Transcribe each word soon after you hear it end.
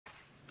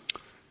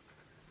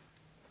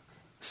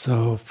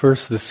So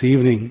first this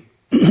evening,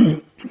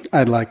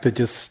 I'd like to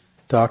just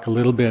talk a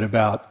little bit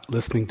about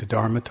listening to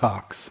Dharma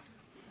talks.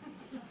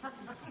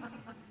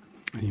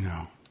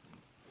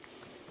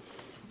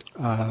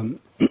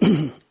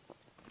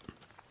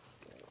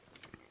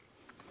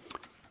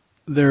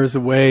 There's a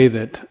way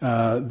that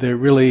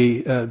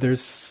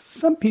there's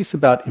some piece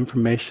about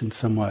information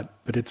somewhat,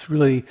 but it's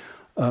really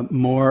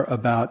more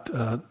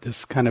about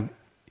this kind of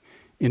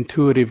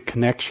intuitive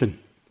connection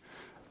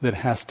that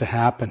has to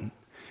happen.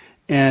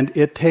 And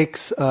it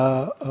takes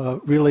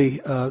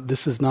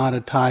this is not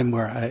a time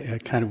where I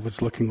kind of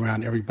was looking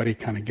around, everybody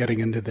kind of getting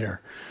into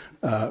their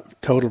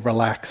total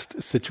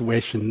relaxed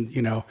situation,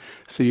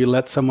 so you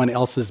let someone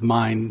else's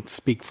mind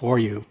speak for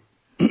you.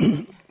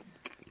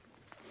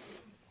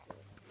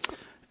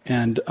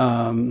 And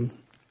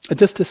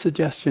just a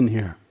suggestion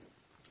here,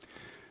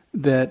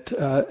 that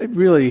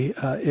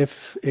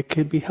if it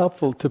could be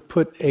helpful to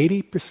put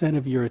 80%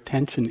 of your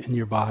attention in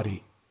your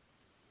body.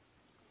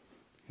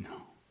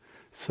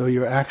 So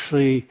you're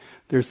actually,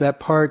 there's that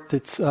part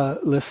that's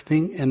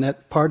listening, and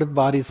that part of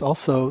body is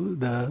also,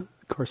 of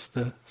course,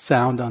 the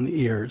sound on the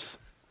ears.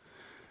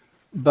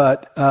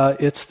 But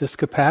it's this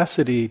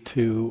capacity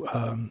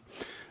to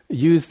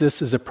use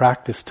this as a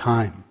practice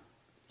time.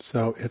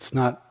 So it's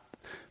not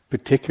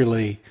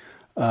particularly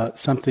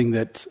something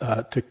that's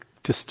to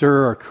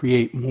stir or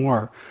create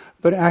more,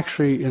 but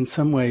actually in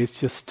some ways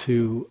just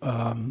to,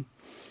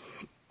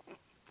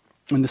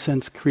 in the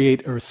sense,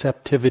 create a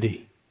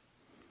receptivity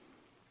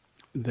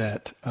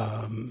that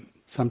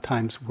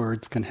sometimes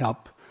words can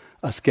help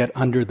us get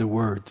under the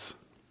words.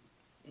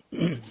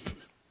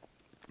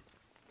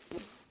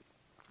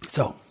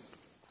 So,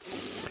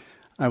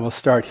 I will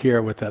start here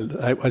with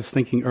I was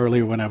thinking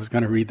earlier when I was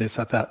going to read this,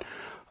 I thought,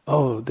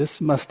 this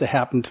must have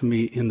happened to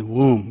me in the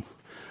womb.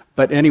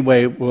 But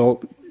anyway,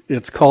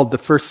 it's called the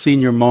first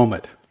senior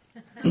moment.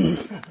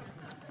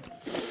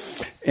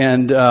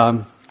 And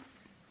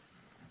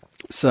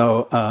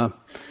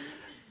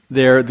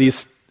there are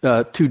these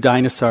two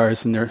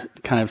dinosaurs, and they're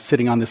kind of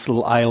sitting on this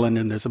little island,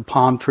 and there's a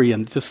palm tree,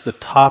 and just the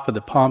top of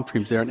the palm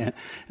tree is there, and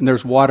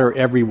there's water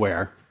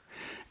everywhere.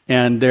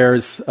 And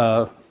there's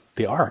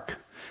the ark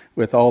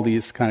with all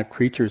these kind of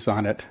creatures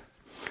on it.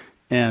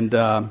 And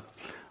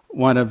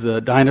one of the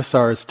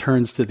dinosaurs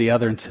turns to the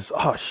other and says,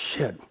 "Oh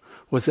shit,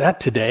 was that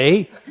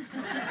today?"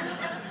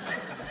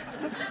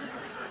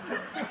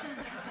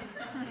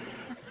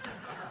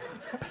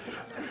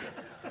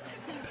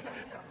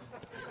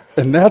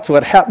 And that's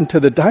what happened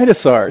to the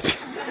dinosaurs.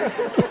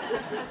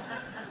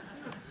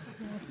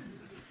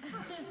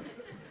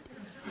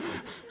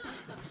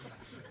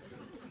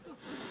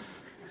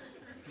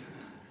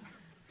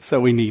 So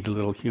we need a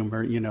little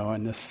humor,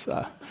 in this,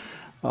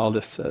 all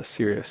this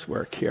serious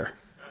work here.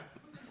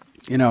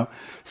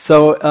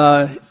 So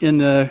in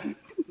the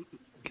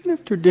kind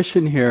of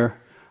tradition here,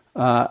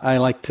 I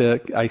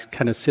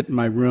kind of sit in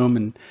my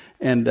room,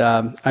 and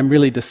I'm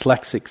really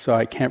dyslexic, so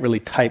I can't really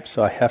type,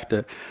 so I have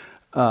to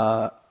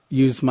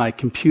use my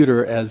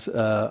computer as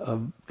a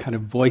kind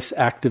of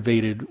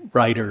voice-activated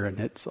writer,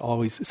 and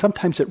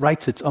sometimes it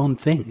writes its own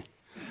thing,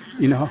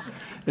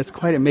 It's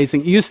quite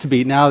amazing. It used to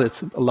be, now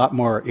it's a lot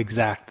more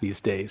exact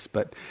these days,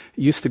 but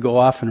it used to go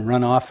off and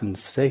run off and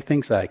say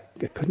things I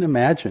couldn't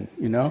imagine,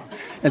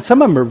 And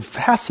some of them are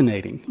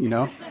fascinating,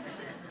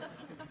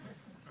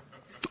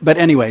 But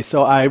anyway,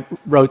 so I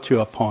wrote you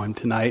a poem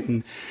tonight,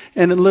 and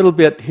a little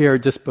bit here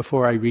just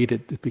before I read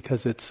it,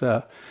 because it's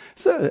an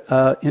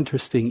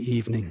interesting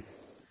evening.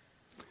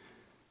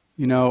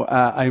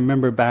 I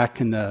remember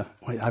back I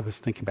was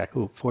thinking back,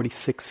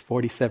 46,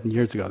 47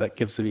 years ago. That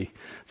gives me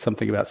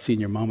something about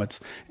senior moments.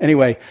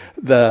 Anyway,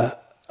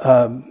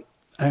 I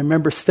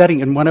remember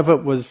studying, and one of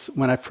it was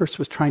when I first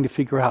was trying to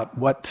figure out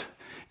what,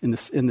 in the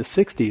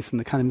 60s, in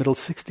the kind of middle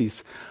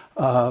 60s,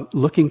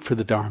 looking for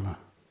the Dharma,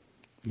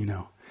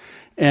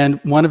 And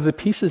one of the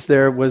pieces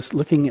there was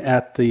looking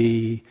at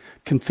the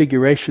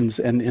configurations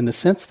and, in a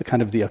sense, the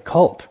kind of the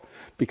occult,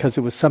 because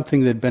it was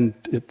something that had been,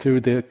 through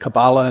the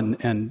Kabbalah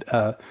and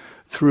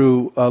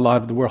through a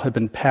lot of the world, had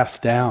been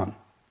passed down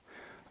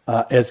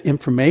as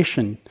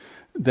information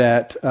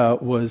that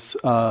was,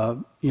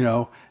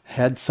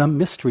 had some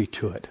mystery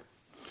to it.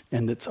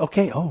 And it's,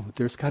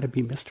 there's got to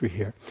be mystery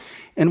here.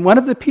 And one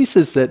of the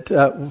pieces that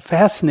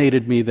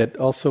fascinated me, that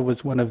also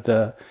was one of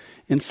the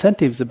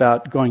incentives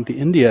about going to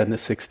India in the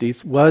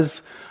 60s,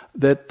 was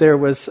that there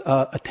was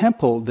a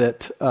temple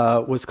that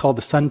was called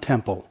the Sun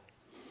Temple,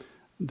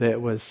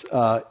 that was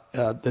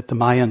that the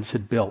Mayans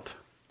had built,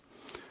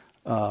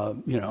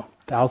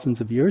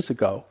 thousands of years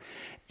ago,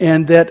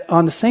 and that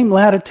on the same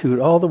latitude,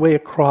 all the way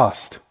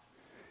across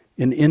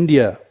in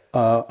India,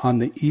 on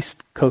the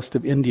east coast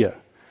of India,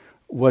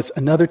 was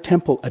another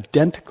temple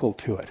identical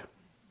to it,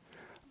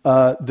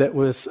 that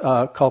was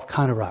called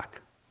Kanarak,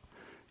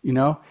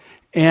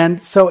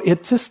 And so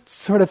it just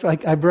sort of,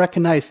 I've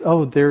recognized,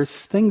 there's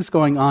things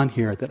going on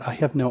here that I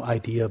have no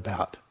idea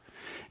about.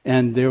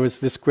 And there was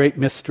this great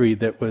mystery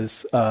that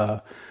was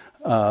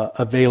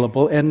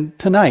available, and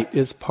tonight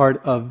is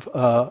part of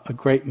a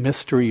great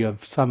mystery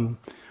of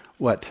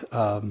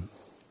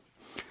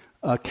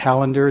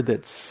calendar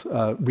that's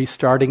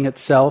restarting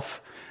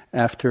itself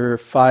after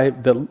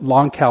the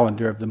long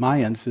calendar of the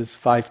Mayans is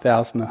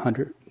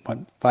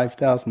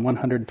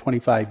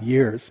 5,125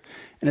 years,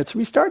 and it's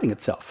restarting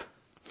itself.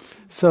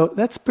 So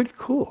that's pretty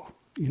cool,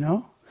 you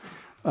know?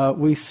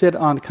 We sit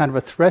on kind of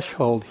a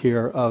threshold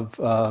here of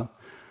a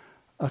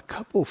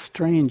couple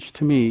strange,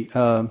 to me,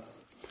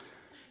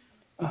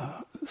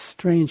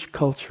 strange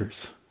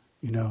cultures,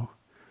 you know,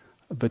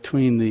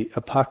 between the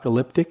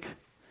apocalyptic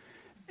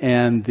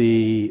and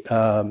the,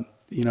 I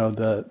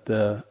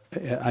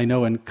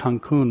know in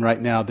Cancun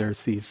right now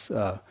there's these,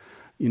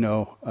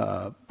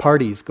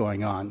 parties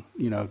going on,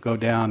 go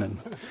down and,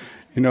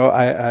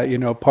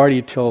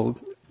 party till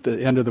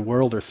the end of the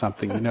world or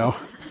something, you know.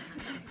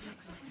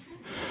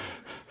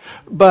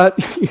 But,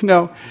 in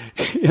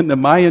the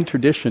Mayan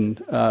tradition,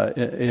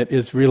 it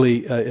is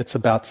really, it's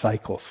about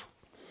cycles.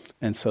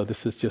 And so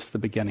this is just the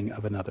beginning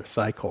of another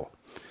cycle.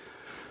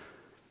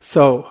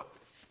 So,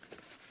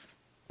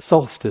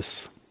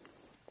 solstice,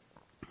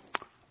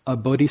 a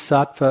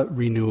bodhisattva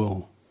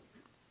renewal.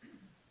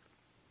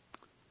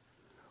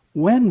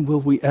 When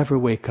will we ever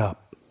wake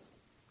up?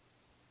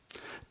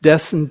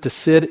 Destined to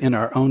sit in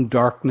our own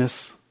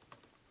darkness,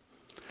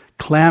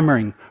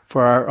 clamoring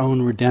for our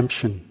own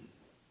redemption.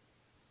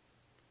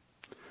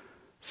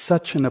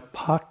 Such an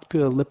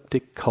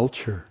apocalyptic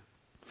culture,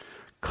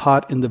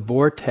 caught in the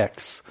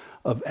vortex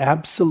of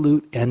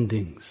absolute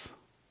endings.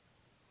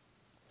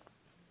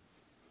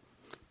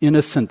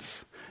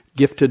 Innocence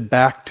gifted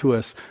back to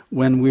us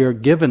when we are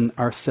given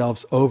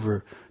ourselves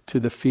over to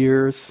the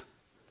fears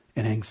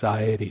and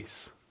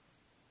anxieties.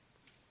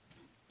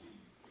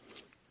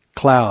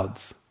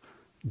 Clouds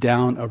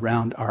down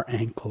around our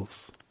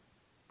ankles.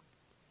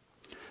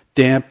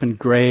 Damp and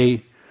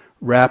gray,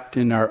 wrapped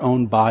in our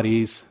own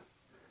bodies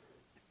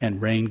and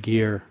rain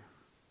gear.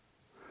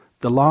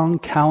 The long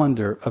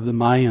calendar of the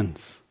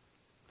Mayans,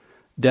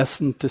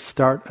 destined to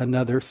start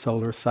another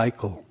solar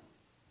cycle.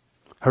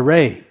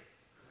 Hooray!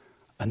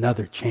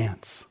 Another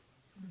chance.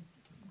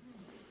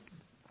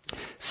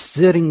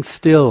 Sitting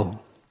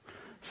still,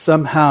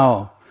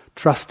 somehow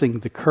trusting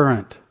the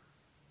current,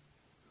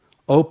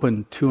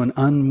 open to an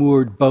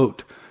unmoored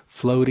boat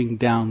floating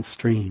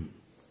downstream.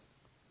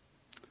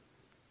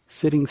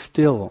 Sitting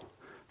still,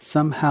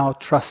 somehow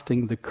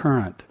trusting the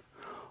current,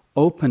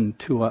 open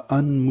to an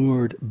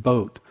unmoored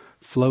boat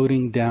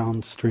floating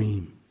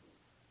downstream.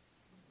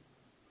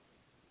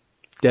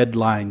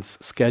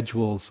 Deadlines,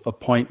 schedules,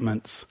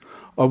 appointments,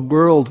 a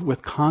world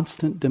with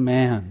constant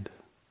demand.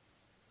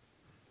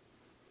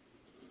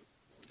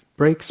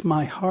 Breaks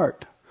my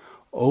heart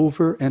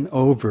over and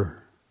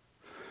over.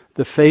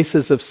 The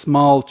faces of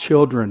small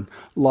children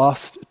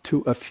lost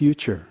to a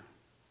future.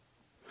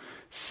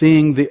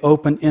 Seeing the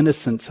open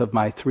innocence of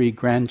my 3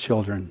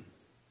 grandchildren.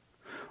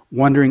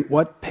 Wondering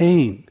what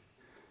pain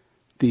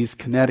these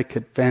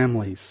Connecticut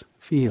families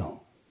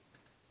feel.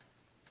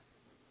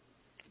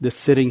 The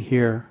sitting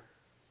here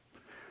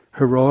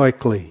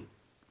heroically,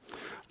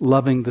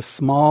 loving the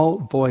small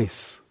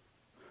voice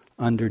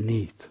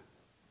underneath.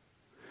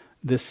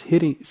 This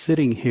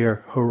sitting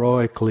here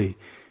heroically,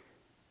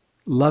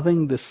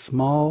 loving the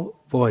small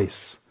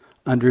voice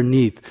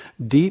underneath,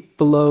 deep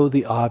below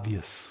the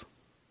obvious.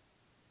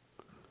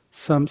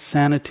 Some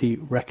sanity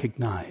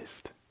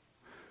recognized,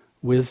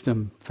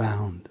 wisdom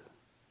found.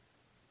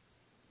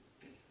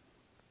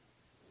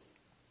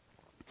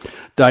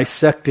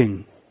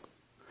 Dissecting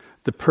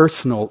the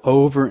personal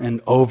over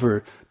and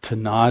over to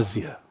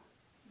nausea.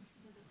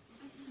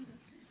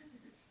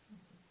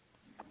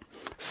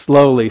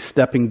 Slowly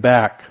stepping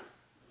back,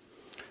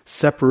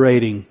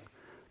 separating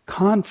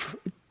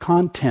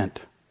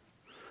content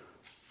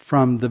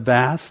from the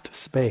vast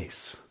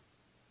space.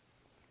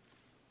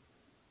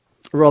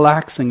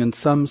 Relaxing in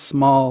some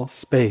small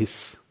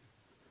space.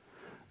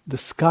 The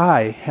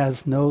sky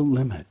has no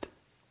limit.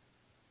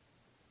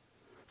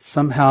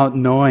 Somehow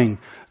knowing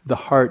the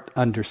heart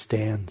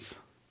understands.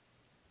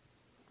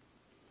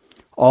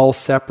 All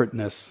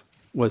separateness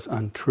was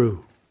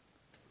untrue.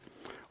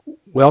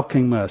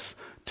 Welcoming us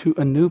to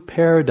a new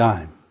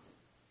paradigm.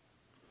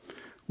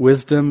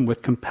 Wisdom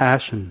with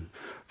compassion,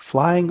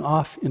 flying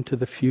off into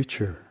the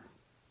future.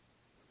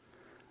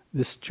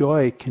 This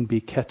joy can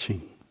be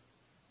catching.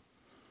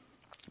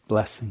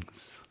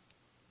 Blessings.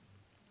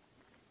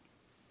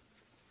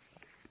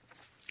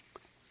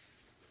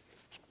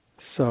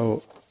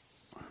 So,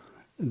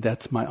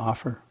 that's my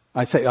offer.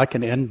 I say I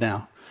can end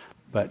now,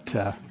 but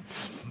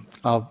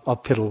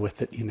I'll piddle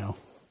with it, you know.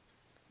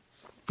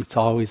 It's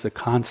always a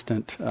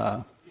constant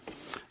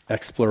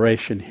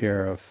exploration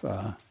here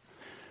of,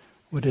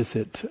 what is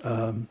it?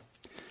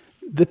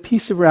 The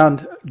piece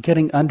around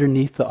getting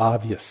underneath the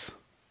obvious.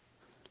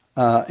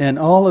 And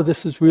all of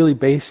this is really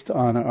based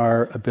on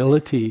our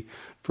ability,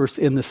 first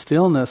in the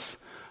stillness,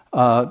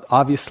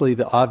 obviously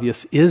the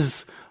obvious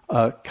is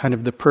kind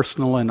of the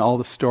personal and all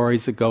the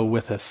stories that go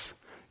with us,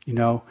 you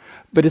know.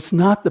 But it's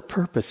not the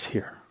purpose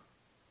here.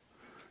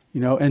 You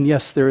know, and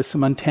yes, there is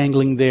some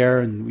untangling there,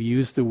 and we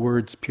use the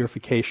words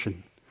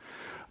purification.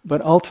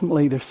 But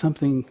ultimately, there's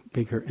something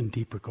bigger and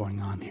deeper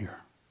going on here.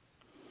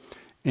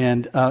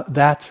 And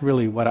that's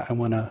really what I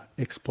want to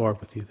explore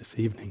with you this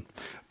evening.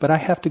 But I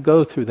have to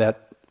go through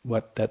that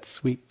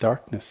sweet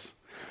darkness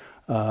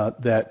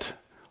that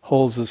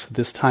holds us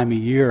this time of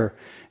year.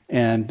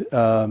 And,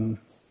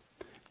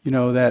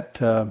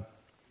 that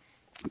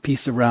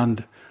piece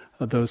around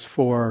those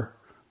four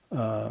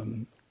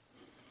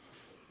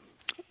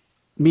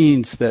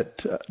means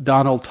that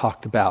Donald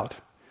talked about.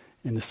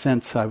 In the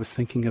sense, I was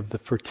thinking of the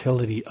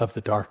fertility of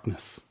the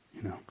darkness.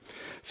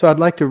 So I'd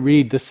like to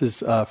read, this is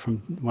from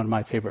one of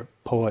my favorite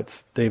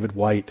poets, David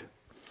White.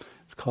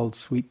 It's called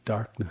Sweet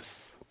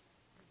Darkness.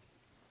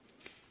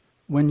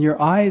 When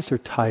your eyes are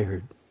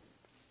tired,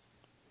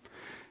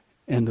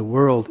 and the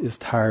world is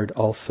tired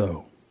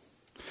also,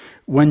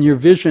 when your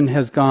vision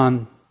has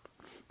gone,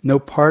 no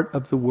part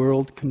of the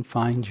world can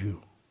find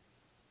you.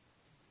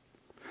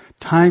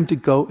 Time to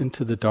go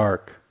into the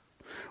dark,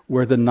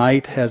 where the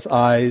night has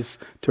eyes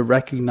to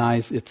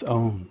recognize its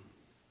own.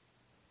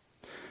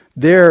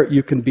 There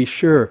you can be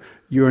sure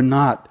you're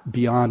not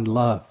beyond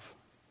love.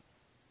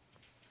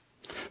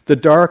 The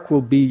dark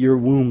will be your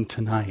womb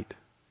tonight.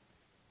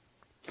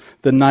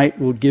 The night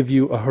will give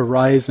you a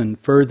horizon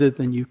further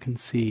than you can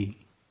see.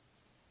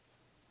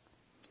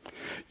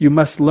 You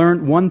must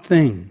learn one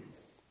thing.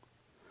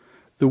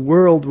 The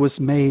world was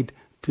made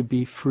to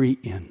be free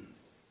in.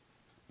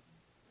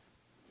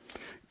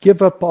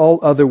 Give up all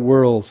other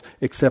worlds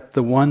except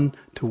the one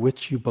to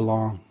which you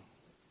belong.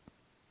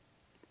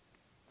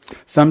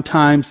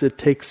 Sometimes it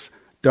takes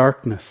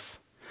darkness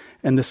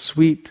and the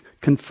sweet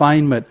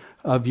confinement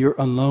of your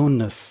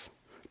aloneness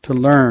to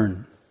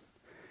learn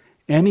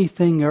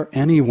anything or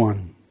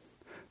anyone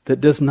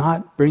that does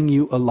not bring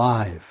you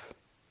alive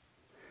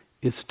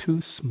is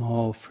too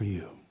small for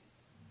you.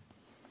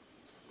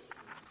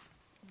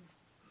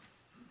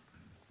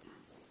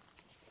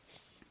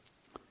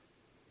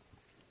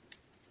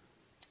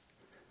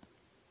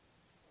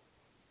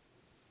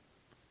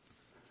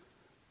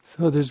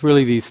 So there's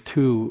really these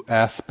two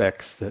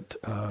aspects that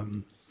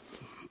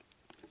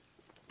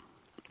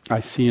I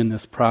see in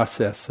this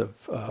process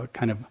of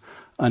kind of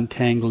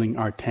untangling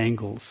our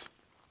tangles.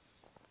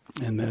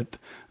 And that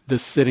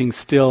this sitting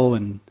still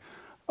and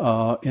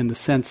in the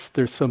sense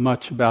there's so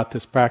much about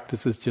this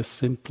practice is just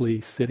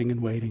simply sitting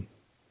and waiting.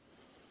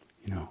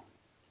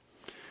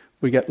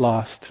 We get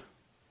lost,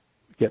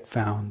 we get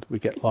found, we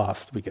get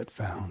lost, we get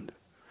found.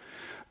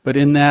 But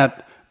in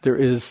that there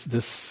is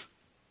this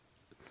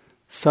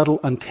subtle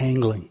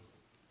untangling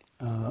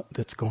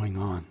that's going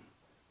on,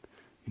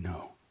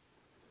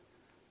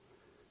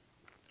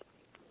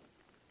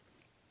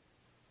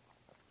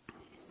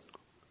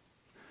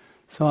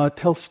 So I'll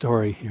tell a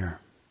story here.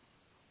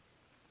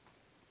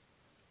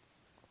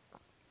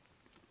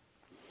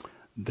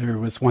 There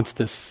was once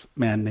this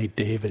man named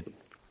David,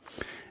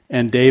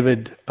 and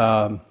David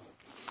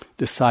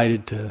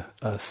decided to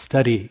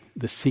study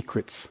the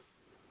secrets.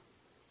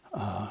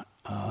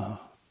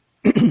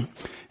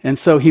 And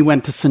so he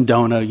went to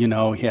Sedona,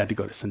 he had to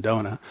go to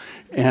Sedona.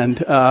 And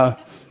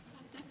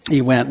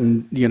he went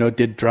and,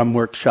 did drum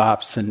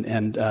workshops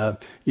and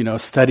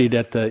studied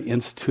at the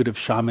Institute of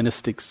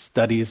Shamanistic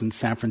Studies in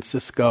San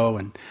Francisco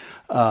and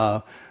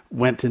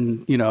went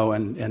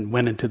and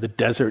went into the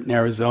desert in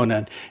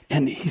Arizona.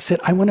 And he said,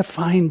 I want to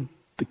find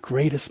the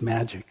greatest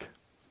magic,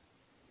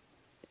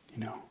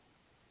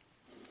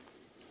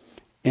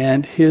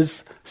 And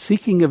his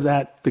seeking of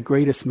that, the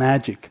greatest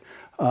magic,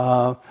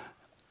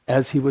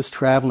 as he was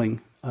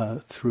traveling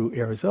through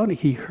Arizona,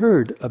 he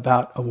heard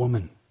about a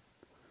woman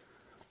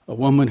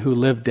who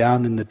lived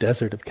down in the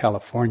desert of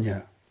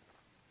California.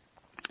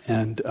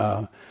 And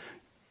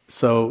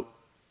so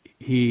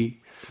he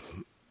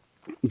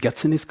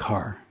gets in his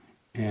car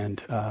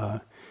and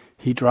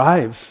he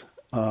drives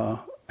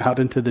out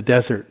into the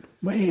desert,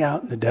 way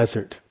out in the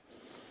desert,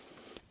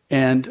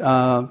 and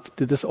to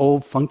this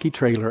old funky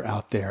trailer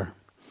out there,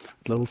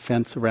 little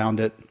fence around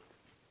it.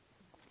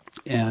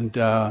 And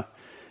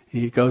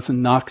he goes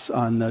and knocks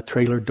on the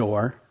trailer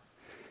door,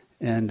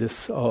 and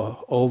this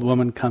old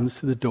woman comes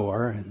to the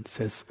door and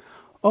says,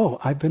 "Oh,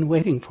 I've been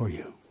waiting for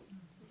you."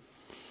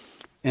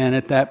 And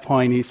at that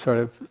point, he sort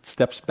of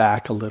steps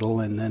back a little,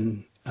 and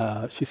then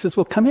she says,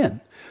 "Well, come in.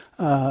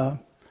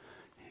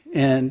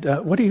 And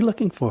what are you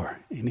looking for?"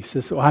 And he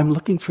says, "Well, I'm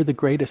looking for the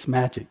greatest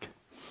magic."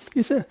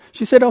 She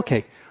said,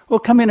 "Okay, well,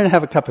 come in and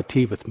have a cup of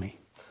tea with me."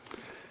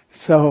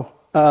 So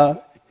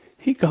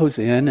he goes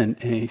in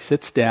and he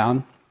sits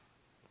down.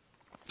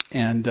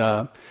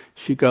 And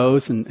she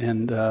goes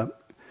and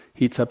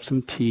heats up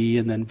some tea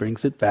and then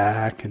brings it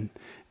back and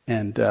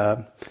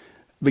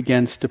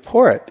begins to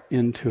pour it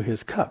into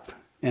his cup.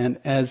 And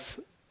as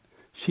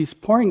she's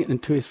pouring it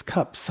into his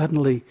cup,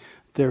 suddenly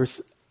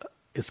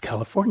it's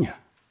California.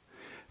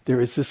 There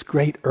is this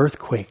great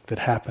earthquake that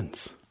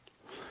happens.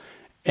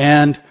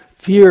 And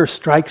fear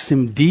strikes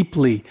him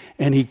deeply,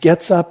 and he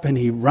gets up and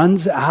he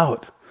runs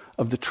out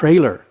of the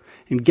trailer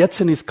and gets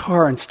in his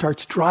car and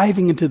starts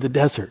driving into the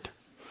desert.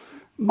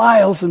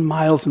 Miles and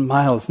miles and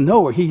miles.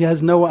 Nowhere. He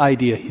has no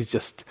idea. He's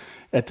just,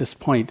 at this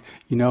point,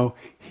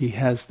 he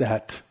has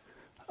that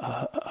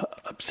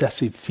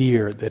obsessive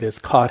fear that has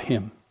caught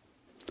him.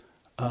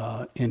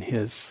 in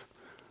his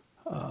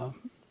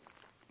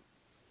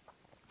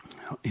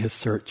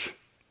search.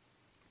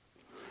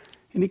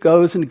 And he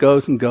goes and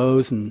goes and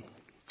goes, and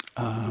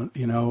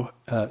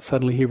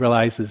suddenly he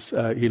realizes,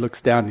 he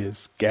looks down,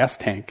 his gas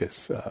tank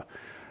is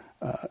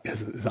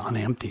on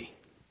empty,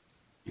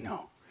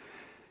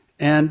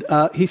 And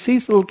he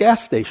sees a little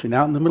gas station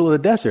out in the middle of the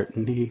desert,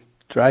 and he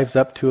drives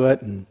up to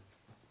it, and,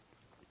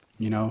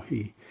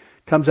 he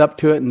comes up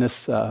to it, and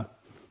this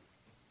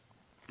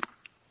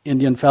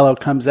Indian fellow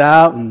comes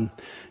out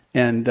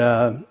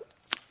and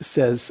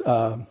says,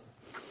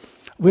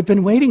 "We've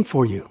been waiting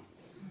for you."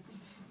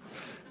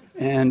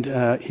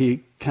 And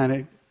he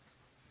kind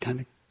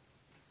of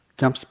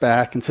jumps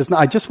back and says, "No,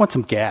 I just want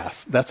some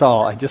gas. That's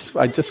all. I just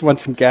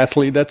want some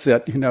gasoline. That's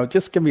it.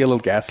 Just give me a little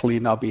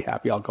gasoline. I'll be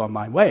happy. I'll go on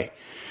my way."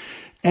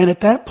 And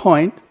at that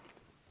point,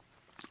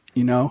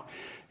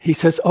 he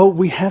says, "Oh,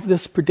 we have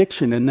this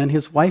prediction." And then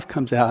his wife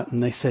comes out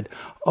and they said,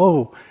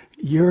 "Oh,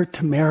 you're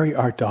to marry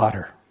our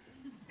daughter."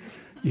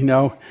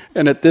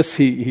 And at this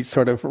he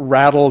sort of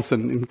rattles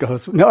and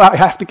goes, "No,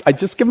 I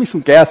just give me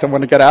some gas. I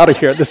want to get out of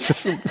here. This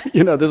is,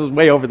 this is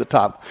way over the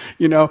top,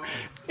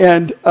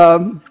 And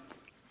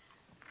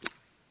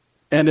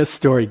his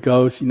story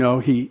goes,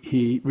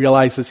 he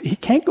realizes he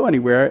can't go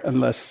anywhere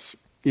unless,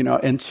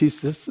 and she's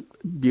this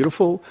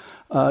beautiful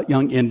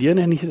young Indian,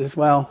 and he says,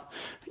 "Well,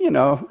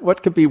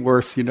 what could be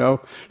worse,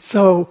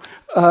 So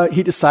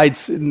he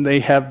decides, and they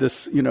have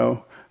this,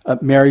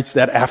 marriage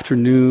that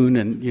afternoon,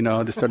 and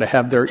they sort of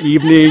have their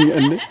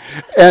evening,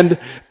 and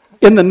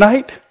in the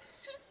night,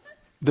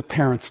 the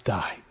parents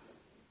die.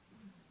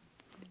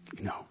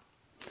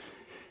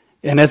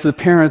 And as the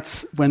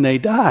parents, when they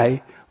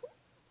die,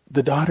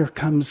 the daughter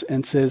comes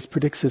and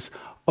predicts,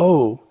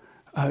 "Oh,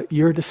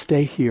 you're to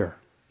stay here,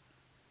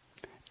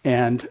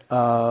 and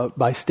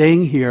by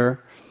staying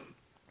here,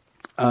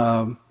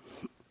 that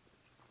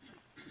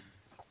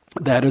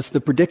is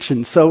the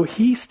prediction." So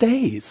he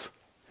stays.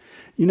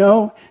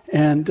 Years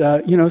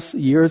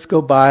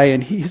go by,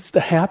 and he's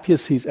the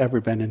happiest he's ever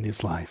been in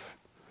his life,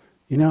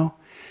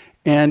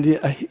 And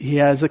he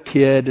has a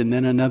kid, and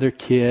then another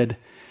kid,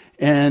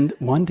 and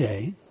one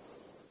day,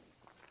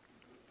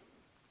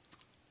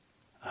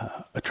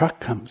 a truck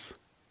comes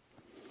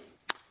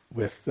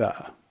with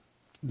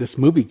this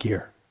movie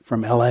gear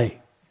from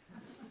L.A.,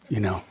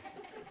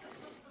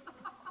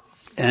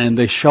 And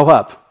they show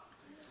up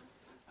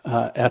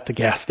at the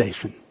gas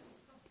station.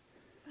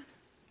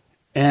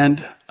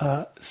 And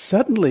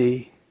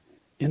suddenly,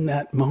 in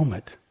that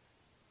moment,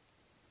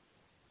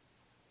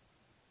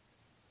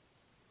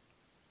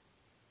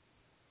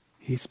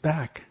 he's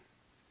back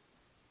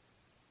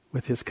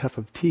with his cup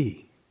of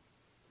tea,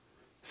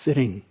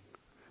 sitting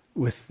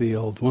with the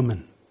old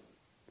woman.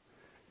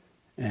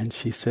 And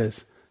she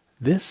says,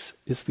 "This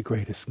is the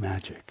greatest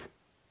magic."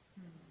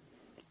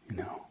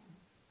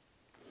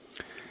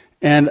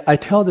 And I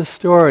tell this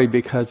story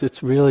because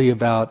it's really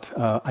about,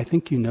 I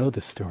think you know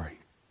this story.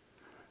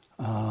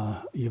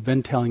 You've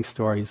been telling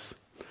stories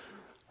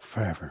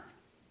forever,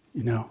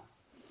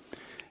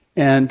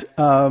 And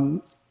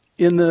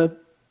in the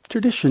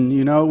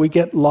tradition, we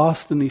get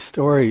lost in these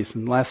stories.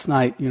 And last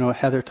night,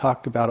 Heather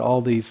talked about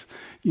all these,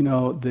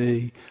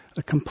 the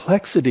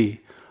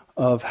complexity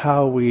of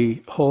how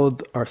we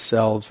hold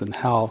ourselves and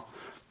how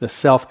the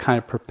self kind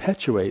of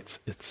perpetuates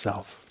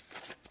itself.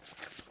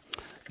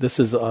 This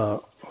is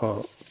a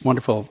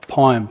wonderful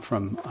poem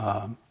from,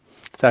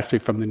 it's actually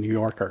from the New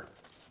Yorker.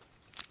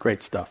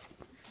 Great stuff.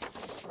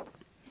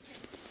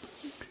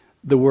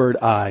 The word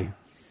I.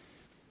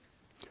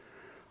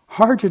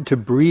 Harder to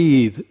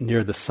breathe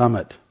near the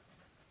summit.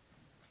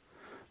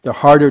 The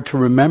harder to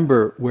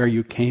remember where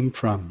you came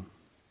from.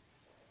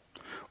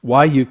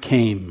 Why you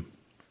came.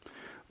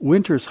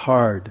 Winter's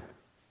hard.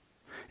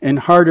 And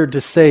harder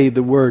to say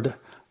the word,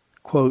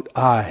 quote,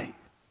 I.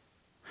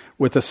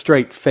 With a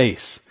straight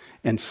face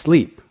and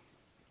sleep.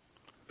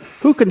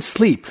 Who can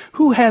sleep?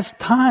 Who has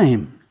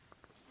time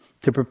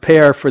to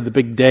prepare for the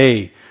big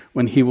day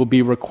when he will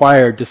be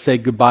required to say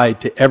goodbye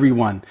to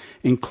everyone,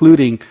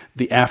 including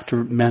the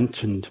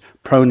after-mentioned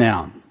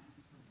pronoun?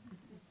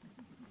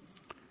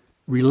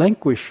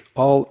 Relinquish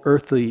all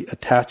earthly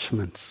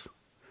attachments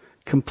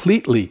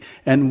completely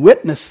and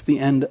witness the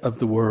end of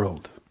the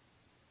world.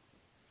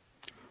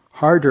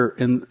 Harder,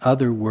 in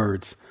other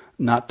words,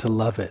 not to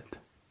love it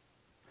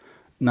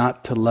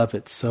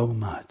so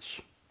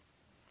much.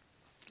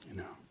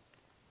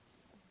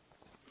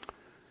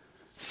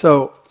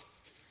 So,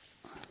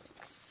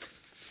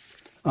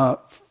 the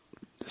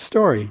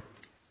story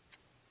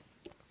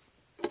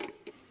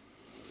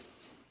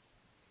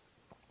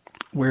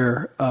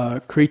where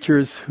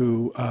creatures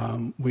who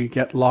we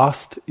get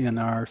lost in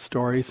our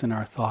stories and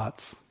our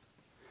thoughts.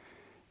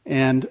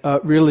 And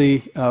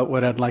really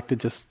what I'd like to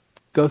just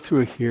go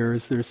through here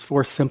is there's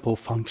 4 simple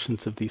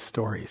functions of these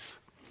stories.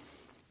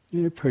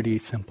 They're pretty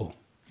simple,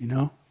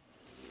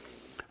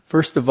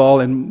 First of all,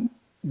 and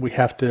we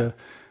have to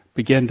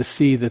begin to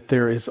see that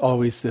there is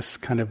always this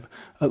kind of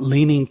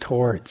leaning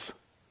towards.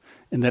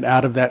 And that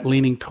out of that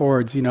leaning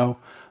towards,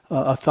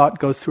 a thought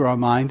goes through our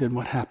mind, and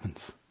what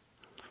happens?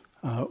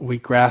 We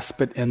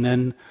grasp it, and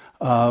then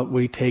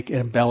we take and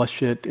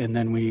embellish it, and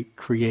then we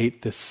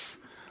create this.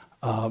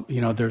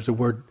 There's a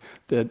word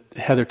that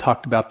Heather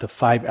talked about, the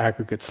 5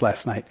 aggregates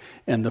last night,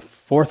 and the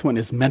 4th one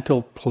is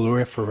mental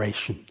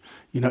proliferation.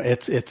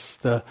 It's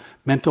the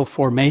mental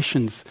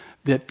formations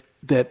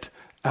that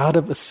out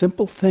of a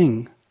simple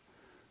thing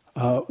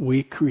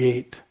we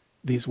create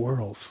these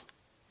worlds.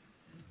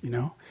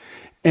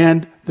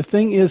 And the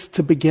thing is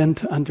to begin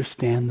to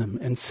understand them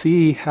and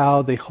see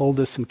how they hold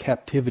us in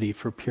captivity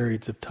for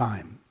periods of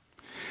time.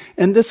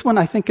 And this one,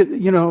 I think,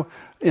 in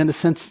a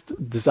sense,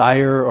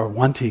 desire or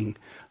wanting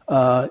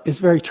is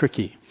very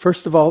tricky.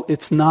 First of all,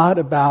 it's not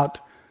about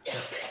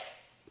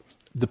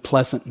the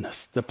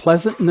pleasantness. The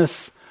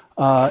pleasantness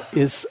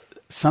is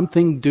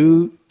something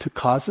due to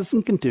causes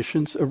and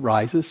conditions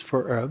arises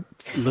for a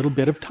little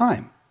bit of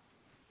time.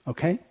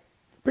 Okay?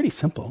 Pretty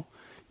simple,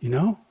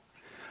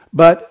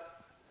 But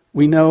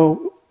we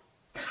know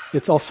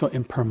it's also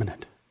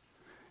impermanent.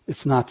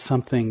 It's not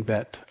something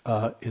that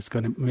is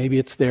going to, maybe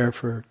it's there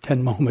for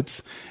 10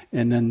 moments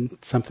and then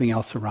something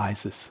else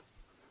arises,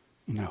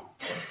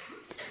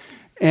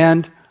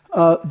 And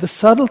the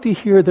subtlety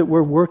here that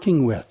we're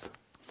working with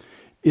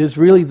is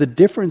really the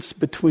difference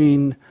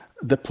between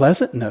the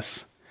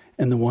pleasantness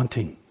and the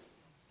wanting.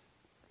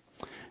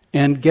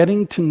 And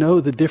getting to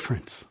know the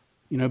difference,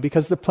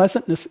 because the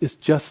pleasantness is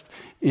just,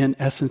 in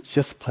essence,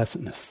 just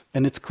pleasantness.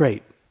 And it's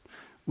great.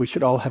 We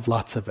should all have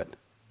lots of it.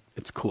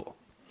 It's cool,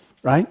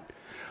 right?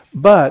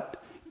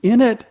 But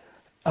in it,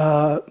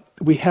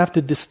 we have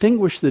to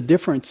distinguish the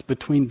difference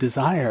between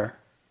desire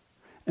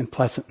and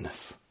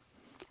pleasantness,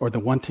 or the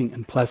wanting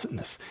and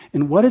pleasantness.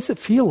 And what does it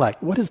feel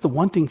like? What does the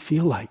wanting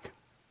feel like?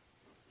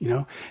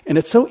 And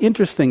it's so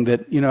interesting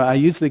that, I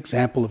use the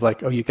example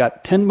of you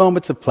got 10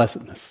 moments of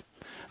pleasantness.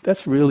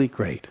 That's really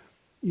great.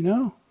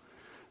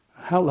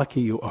 How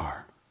lucky you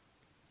are.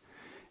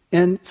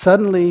 And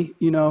suddenly,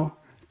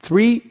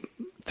 three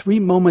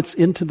moments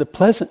into the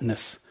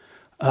pleasantness,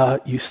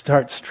 you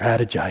start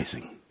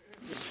strategizing.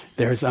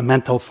 There's a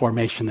mental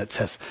formation that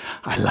says,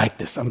 I like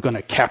this, I'm going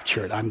to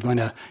capture it, I'm going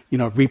to,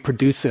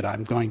 reproduce it,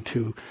 I'm going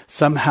to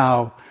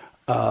somehow,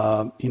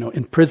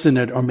 imprison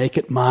it or make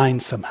it mine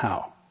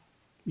somehow,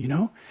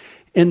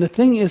 And the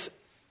thing is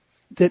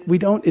that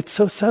it's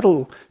so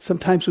subtle,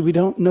 sometimes we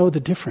don't know the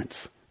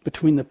difference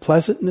between the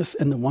pleasantness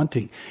and the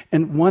wanting.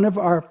 And one of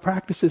our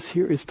practices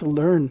here is to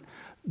learn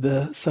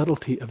the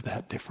subtlety of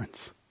that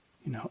difference.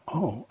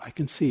 I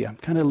can see, I'm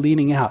kind of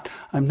leaning out.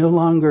 I'm no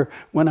longer,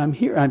 when I'm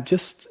here, I'm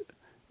just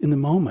in the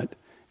moment.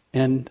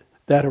 And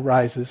that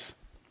arises,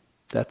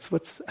 that's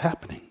what's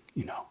happening,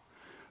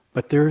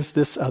 But there's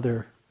this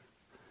other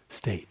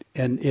state.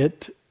 And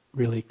it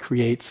really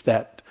creates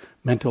that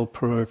mental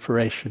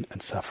proliferation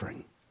and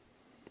suffering,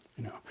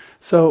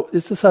 So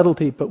it's a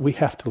subtlety, but we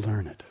have to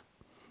learn it,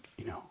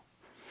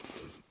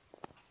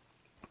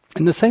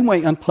 In the same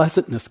way,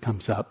 unpleasantness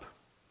comes up.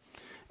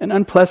 And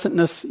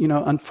unpleasantness,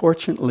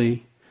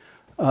 unfortunately,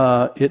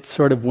 it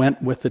sort of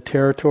went with the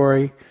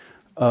territory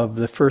of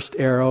the first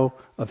arrow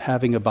of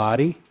having a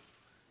body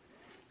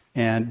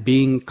and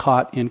being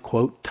caught in,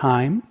 quote,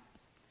 time,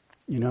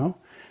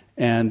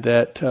 and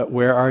that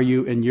where are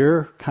you in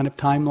your kind of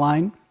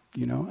timeline?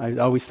 I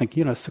always think,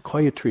 a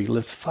sequoia tree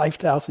lives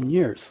 5,000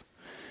 years,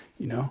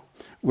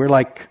 We're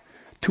like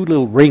 2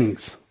 little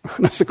rings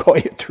on a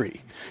sequoia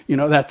tree.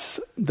 That's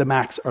the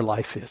max our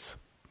life is.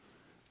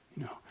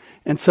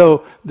 And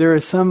so there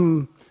is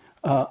some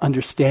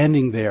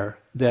understanding there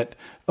that,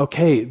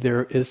 okay,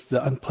 there is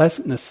the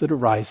unpleasantness that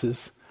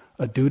arises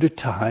due to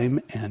time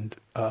and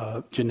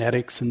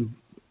genetics and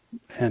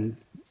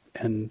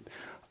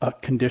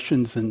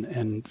conditions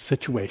and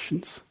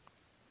situations.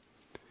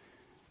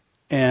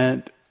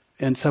 And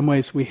in some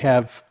ways we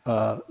have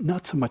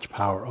not so much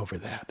power over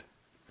that.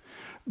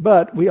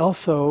 But we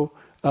also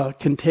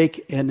can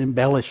take and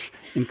embellish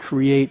and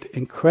create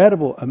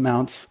incredible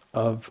amounts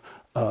of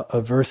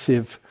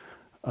aversive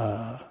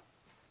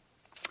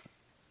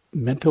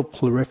mental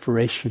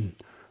proliferation,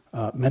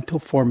 mental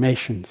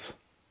formations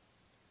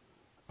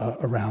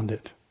around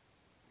it,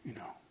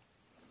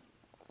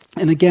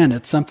 And again,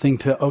 it's something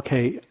to,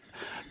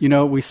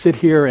 we sit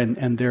here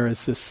and there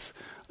is this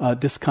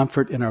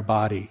discomfort in our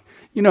body.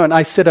 And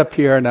I sit up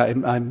here and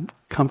I'm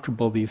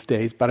comfortable these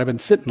days, but I've been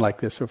sitting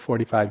like this for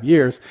 45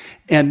 years.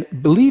 And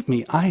believe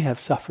me, I have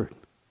suffered,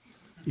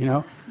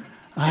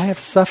 I have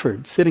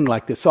suffered sitting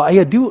like this. So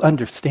I do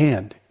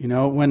understand,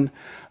 when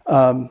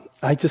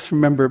I just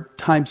remember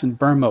times in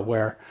Burma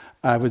where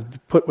I was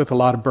put with a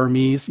lot of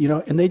Burmese,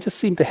 and they just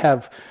seem to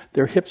have,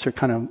 their hips are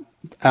kind of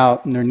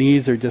out and their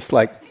knees are just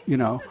like,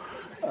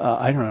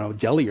 I don't know,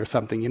 jelly or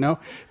something,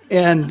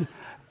 And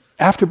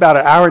after about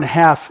an hour and a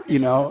half,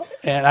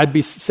 and I'd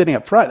be sitting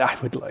up front, I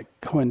would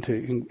go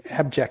into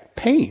abject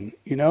pain,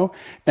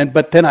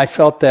 but then I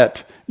felt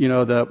that,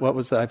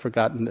 I've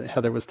forgotten,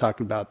 Heather was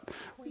talking about,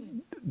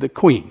 the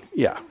queen,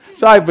 yeah.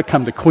 So I've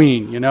become the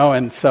queen,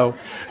 and so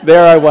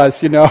there I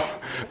was,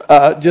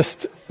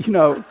 just,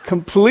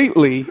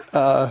 completely,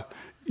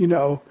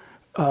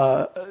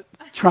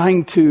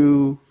 trying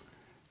to,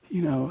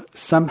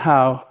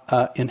 somehow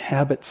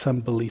inhabit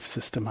some belief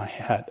system I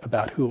had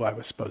about who I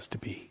was supposed to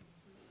be,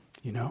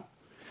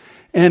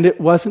 And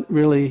it wasn't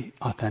really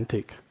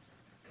authentic,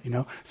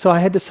 So I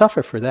had to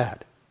suffer for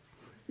that,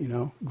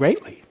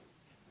 greatly,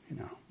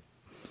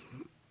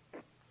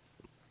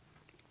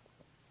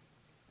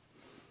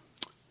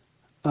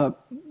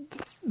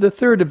 The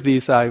third of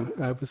these I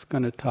was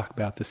going to talk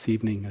about this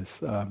evening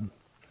is,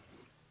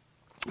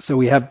 so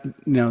we have,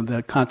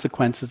 the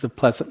consequences of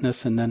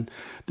pleasantness, and then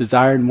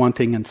desire and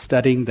wanting and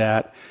studying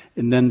that,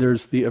 and then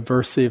there's the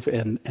aversive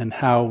and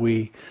how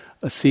we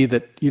see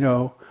that,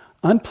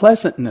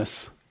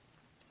 unpleasantness,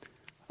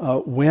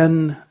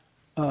 when,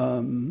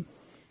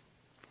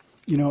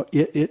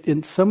 it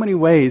in so many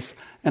ways,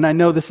 and I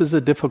know this is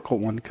a difficult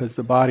one because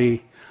the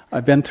body,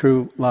 I've been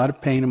through a lot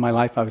of pain in my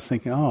life. I was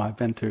thinking, I've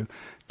been through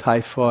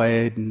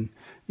typhoid and,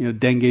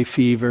 dengue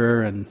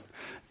fever and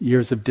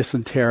years of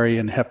dysentery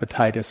and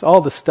hepatitis,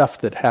 all the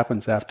stuff that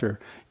happens after,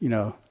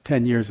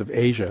 10 years of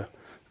Asia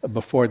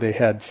before they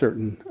had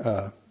certain,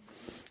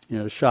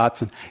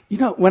 shots. And,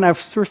 when I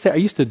was first there, I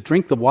used to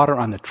drink the water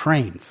on the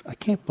trains. I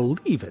can't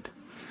believe it,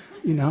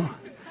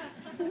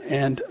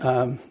 And,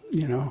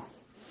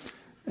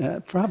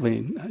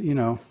 probably,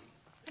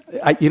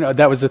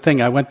 that was the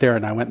thing. I went there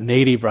and I went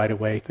native right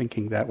away,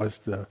 thinking that was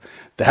the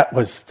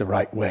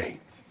right way,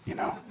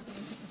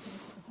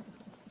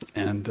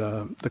 And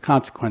the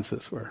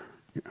consequences were,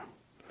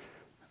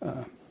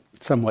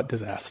 somewhat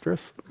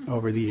disastrous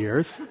over the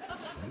years.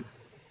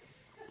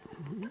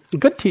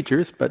 Good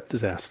teachers, but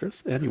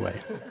disastrous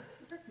anyway.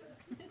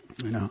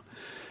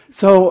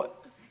 So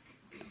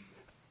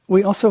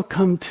we also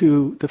come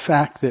to the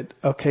fact that,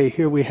 okay,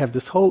 here we have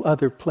this whole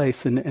other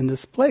place, and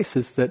this place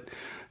is that,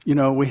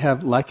 we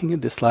have liking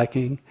and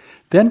disliking.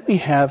 Then we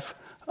have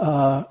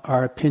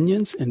our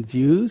opinions and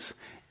views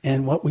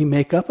and what we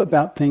make up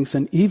about things,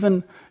 and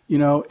even,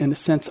 in a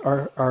sense,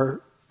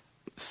 our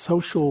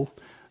social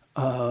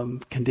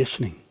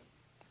conditioning,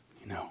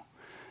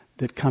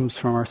 that comes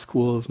from our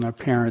schools and our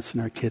parents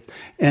and our kids.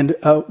 And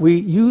we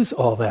use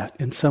all that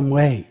in some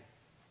way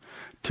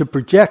to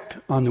project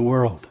on the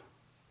world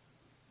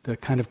the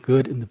kind of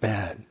good and the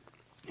bad,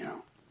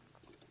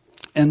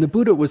 And the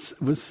Buddha was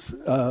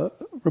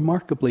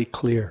remarkably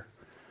clear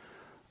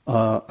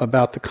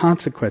about the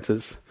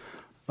consequences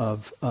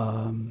of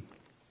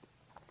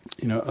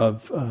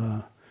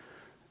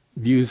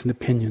views and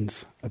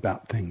opinions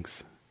about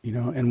things,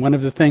 And one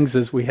of the things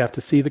is we have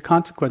to see the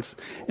consequences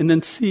and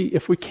then see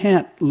if we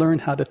can't learn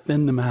how to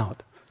thin them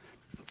out,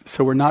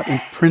 so we're not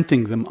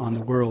imprinting them on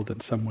the world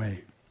in some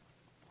way.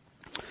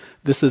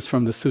 This is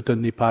from the Sutta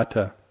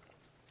Nipata.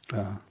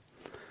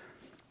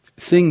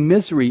 Seeing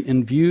misery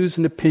in views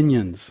and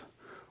opinions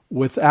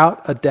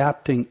without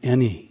adapting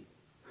any,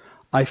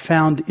 I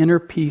found inner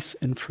peace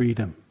and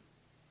freedom.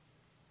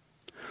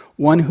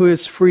 One who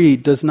is free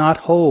does not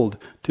hold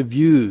to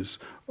views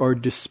or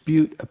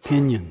dispute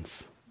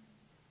opinions.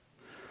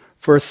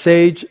 For a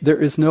sage there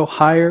is no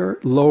higher,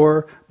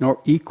 lower, nor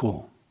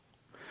equal,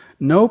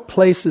 no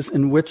places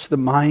in which the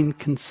mind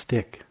can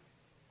stick.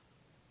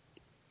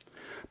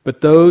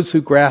 But those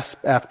who grasp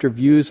after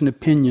views and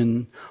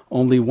opinion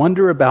only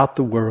wander about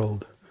the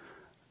world,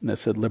 and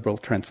that's a liberal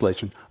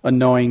translation,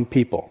 annoying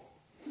people,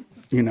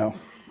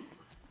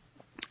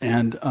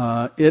 And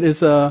it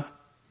is a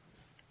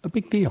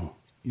big deal,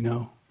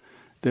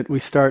 that we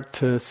start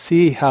to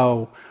see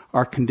how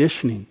our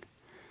conditioning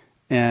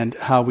and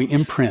how we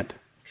imprint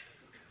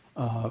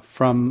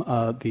from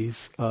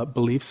these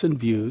beliefs and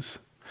views,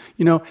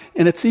 and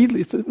it's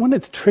one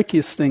of the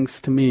trickiest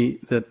things to me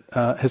that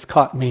has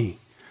caught me.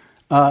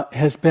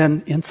 Has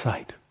been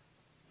insight,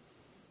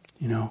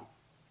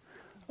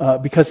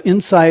 because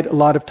insight, a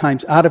lot of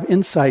times, out of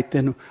insight,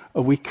 then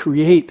we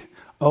create,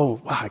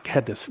 I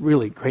had this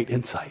really great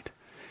insight.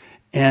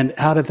 And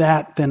out of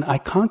that, then I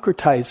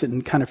concretize it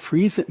and kind of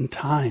freeze it in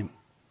time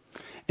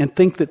and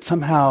think that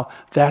somehow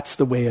that's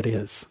the way it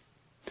is.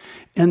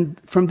 And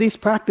from these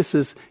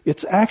practices,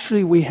 it's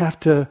actually, we have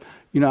to,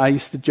 I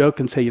used to joke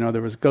and say,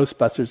 there was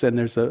Ghostbusters and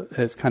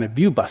there's kind of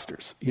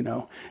Viewbusters,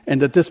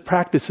 and that this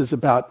practice is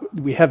about,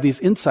 we have these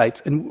insights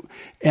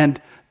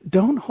and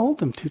don't hold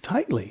them too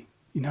tightly,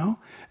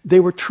 They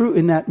were true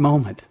in that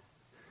moment.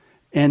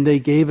 And they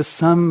gave us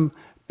some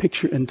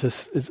picture into,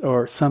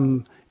 or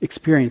some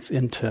experience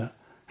into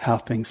how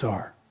things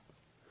are.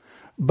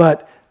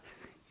 But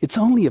it's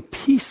only a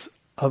piece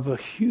of a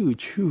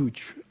huge,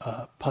 huge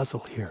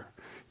puzzle here.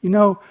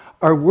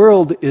 Our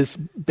world is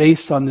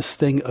based on this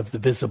thing of the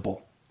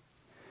visible.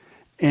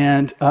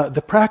 And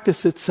the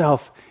practice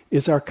itself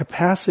is our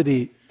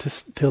capacity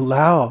to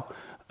allow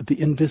the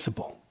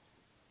invisible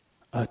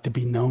to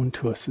be known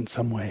to us in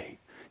some way.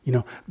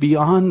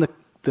 Beyond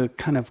the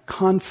kind of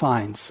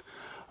confines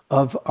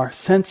of our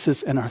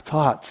senses and our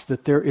thoughts,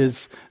 that there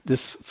is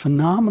this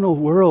phenomenal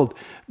world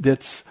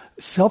that's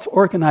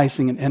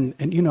self-organizing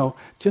and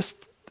just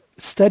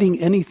studying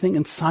anything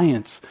in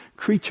science,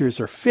 creatures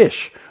or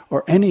fish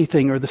or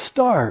anything, or the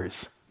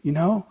stars,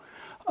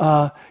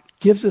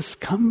 gives us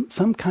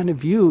some kind of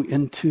view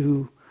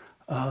into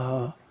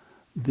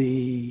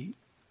the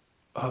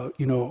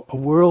a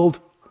world,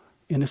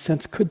 in a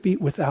sense, could be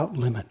without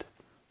limit,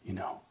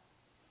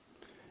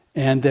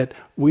 and that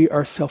we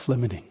are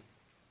self-limiting,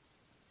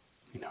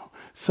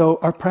 So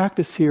our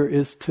practice here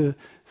is to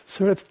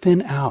sort of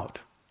thin out,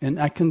 and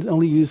I can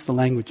only use the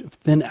language of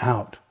thin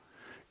out,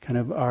 kind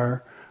of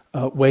our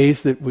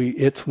ways that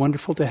it's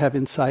wonderful to have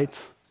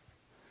insights,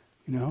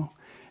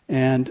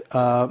 and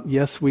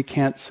yes, we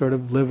can't sort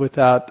of live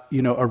without,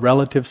 a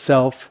relative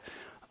self,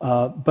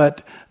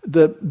 but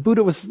the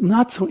Buddha was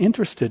not so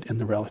interested in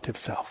the relative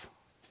self.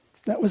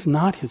 That was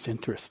not his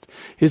interest.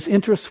 His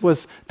interest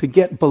was to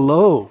get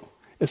below,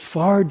 as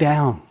far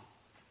down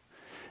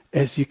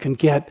as you can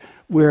get,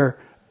 where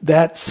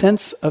that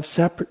sense of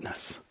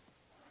separateness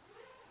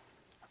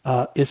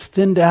is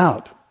thinned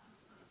out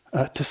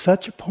to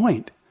such a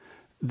point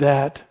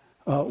that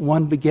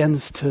one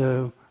begins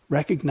to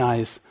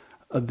recognize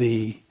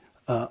the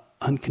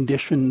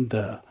unconditioned,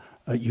 the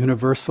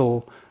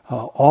universal,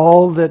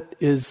 all that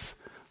is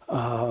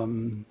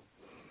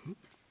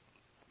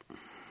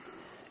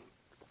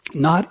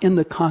not in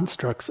the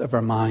constructs of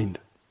our mind,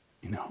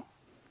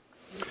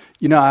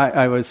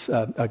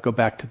 I go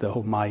back to the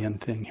whole Mayan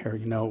thing here.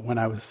 When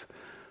I was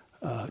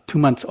 2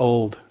 months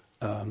old,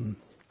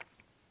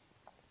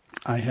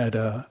 I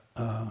had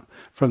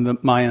from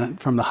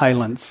the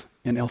highlands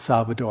in El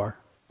Salvador.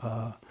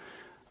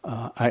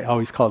 I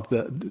always called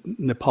the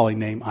Nepali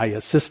name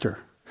Aya's sister,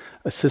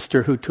 a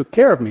sister who took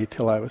care of me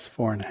till I was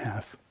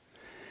 4.5.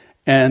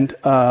 And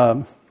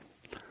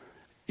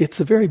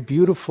it's a very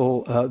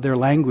beautiful. Their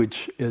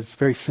language is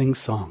very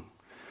sing-song.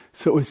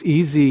 So it was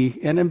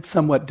easy, and I'm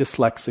somewhat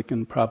dyslexic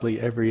in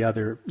probably every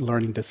other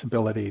learning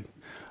disability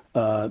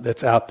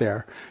that's out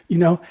there,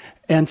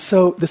 And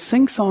so the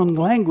sing-song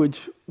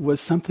language was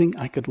something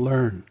I could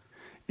learn,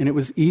 and it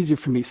was easier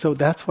for me. So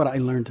that's what I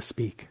learned to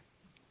speak,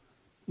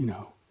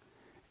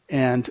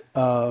 And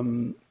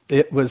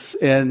it was,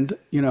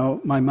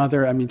 my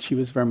mother, she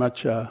was very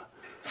much, she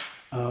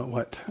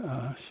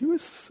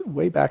was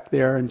way back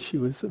there, and she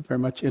was very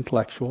much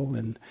intellectual,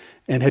 and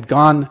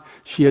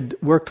she had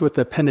worked with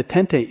the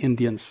Penitente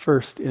Indians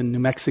first in New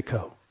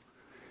Mexico,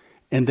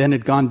 and then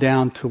had gone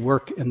down to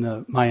work in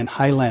the Mayan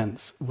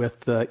highlands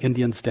with the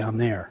Indians down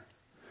there,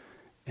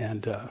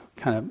 and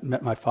kind of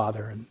met my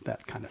father and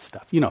that kind of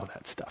stuff.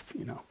 That stuff,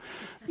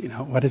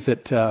 what is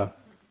it?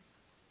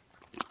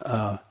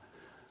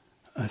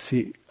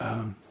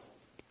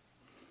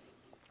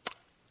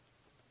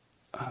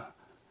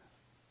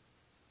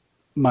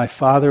 My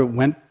father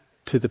went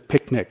to the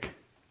picnic,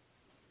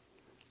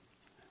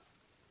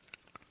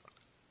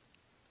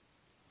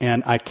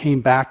 and I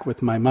came back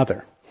with my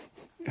mother.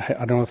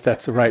 I don't know if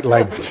that's the right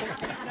language.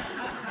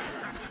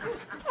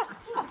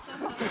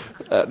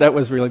 That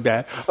was really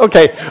bad.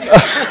 Okay.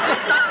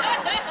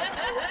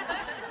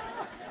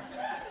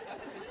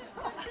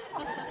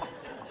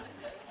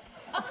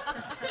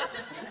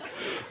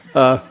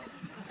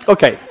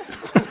 Okay.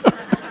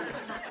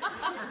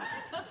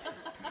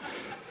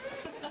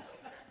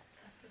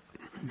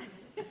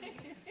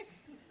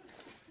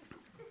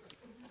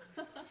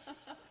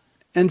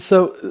 And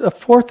so a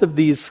fourth of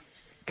these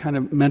kind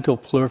of mental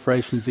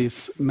proliferations,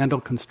 these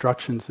mental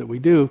constructions that we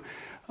do,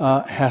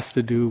 has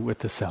to do with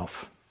the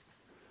self,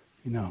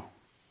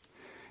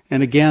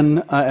 And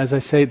again, as I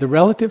say, the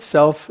relative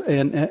self,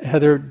 and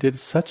Heather did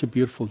such a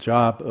beautiful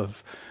job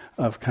of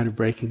kind of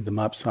breaking them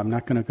up, so I'm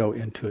not going to go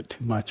into it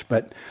too much,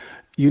 but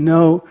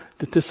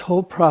that this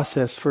whole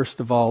process,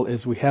 first of all,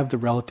 is we have the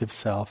relative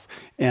self,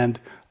 and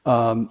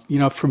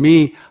for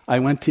me, I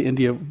went to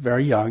India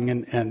very young,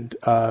 and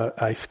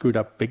I screwed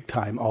up big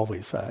time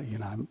always.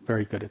 I'm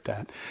very good at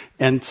that.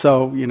 And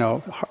so,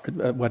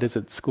 what is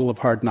it? School of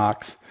Hard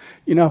Knocks.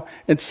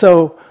 And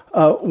so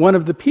one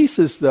of the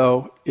pieces,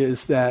 though,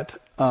 is that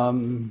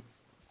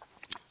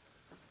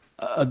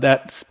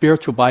that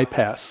spiritual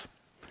bypass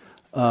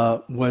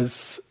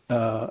was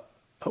a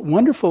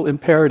wonderful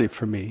imperative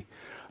for me,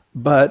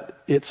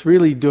 but it's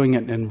really doing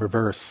it in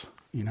reverse.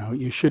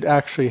 You should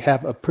actually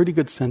have a pretty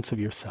good sense of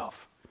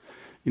yourself.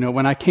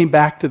 When I came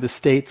back to the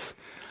States,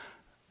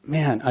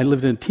 man, I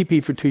lived in a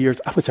teepee for 2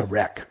 years. I was a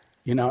wreck.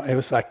 It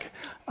was like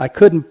I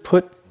couldn't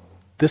put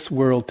this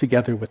world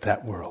together with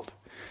that world.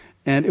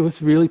 And it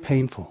was really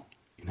painful,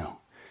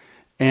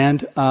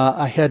 And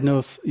I had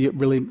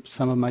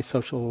some of my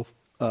social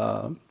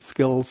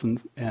skills and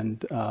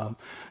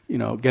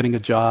getting a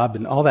job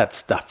and all that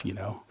stuff,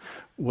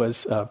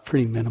 was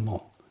pretty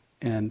minimal.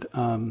 And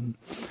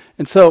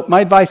so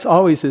my advice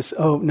always is,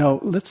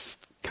 let's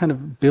kind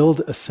of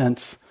build a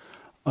sense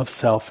of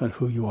self and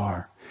who you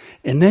are.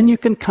 And then you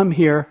can come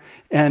here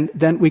and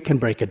then we can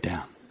break it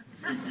down.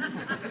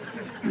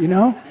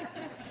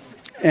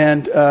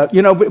 And,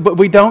 but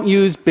we don't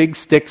use big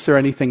sticks or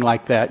anything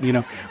like that.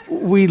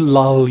 We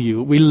lull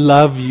you, we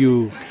love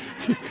you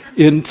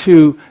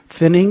into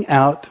thinning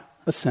out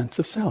a sense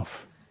of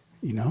self,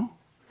 And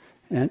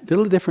a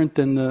little different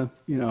than the,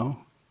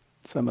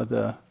 some of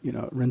the,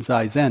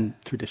 Rinzai Zen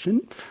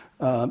tradition.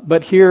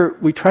 But here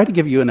we try to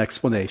give you an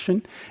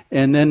explanation,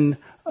 and then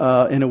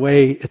in a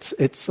way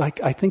it's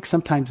like, I think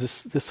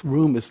sometimes this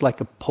room is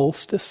like a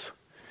poultice,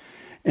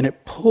 and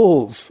it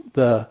pulls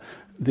the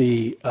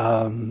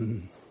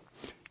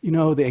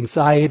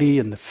anxiety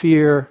and the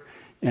fear,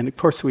 and of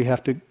course we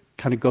have to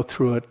kind of go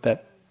through it,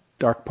 that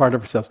dark part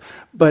of ourselves,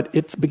 but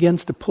it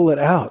begins to pull it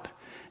out,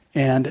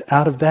 and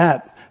out of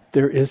that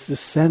there is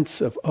this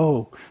sense of,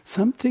 oh,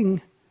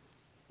 something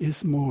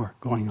is more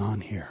going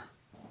on here,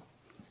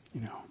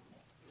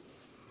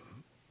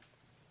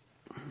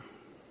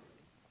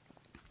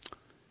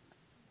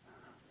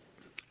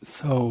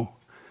 So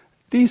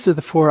these are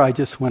the four I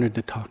just wanted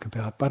to talk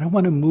about, but I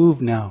want to move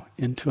now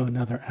into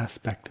another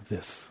aspect of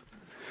this.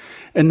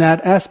 And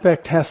that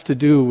aspect has to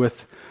do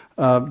with,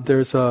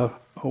 there's a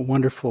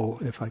wonderful,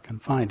 if I can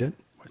find it,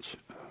 which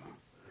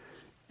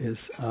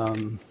is,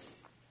 I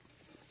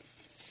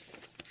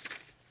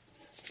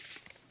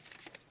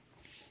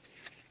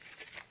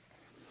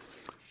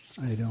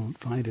don't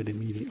find it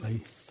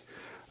immediately,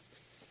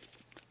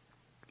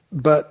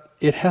 but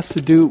it has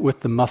to do with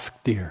the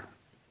musk deer.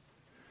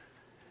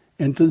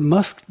 And the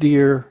musk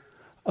deer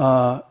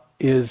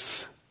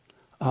is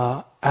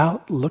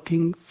out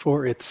looking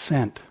for its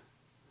scent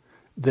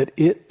that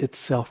it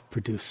itself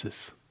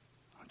produces.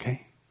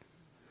 Okay?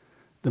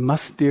 The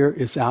musk deer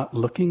is out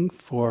looking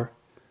for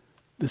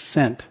the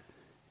scent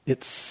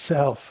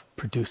itself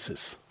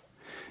produces.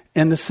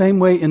 And the same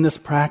way in this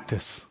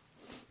practice,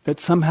 that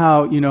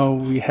somehow,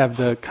 we have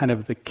the kind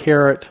of the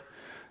carrot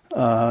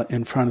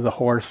in front of the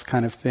horse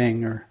kind of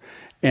thing,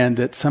 and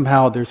that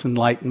somehow there's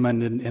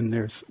enlightenment,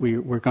 and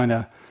we're going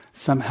to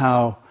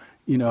somehow,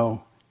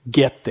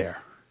 get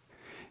there.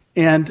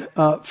 And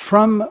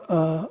from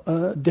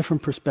a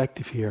different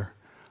perspective here,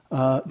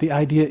 the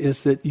idea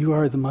is that you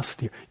are the musk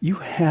deer. You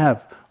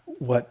have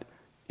what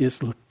is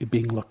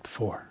being looked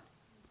for.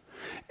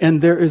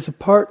 And there is a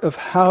part of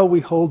how we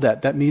hold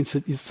that. That means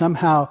that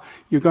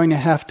you're going to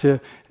have to,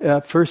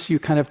 first you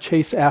kind of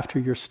chase after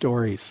your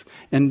stories.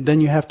 And then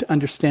you have to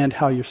understand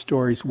how your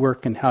stories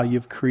work and how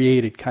you've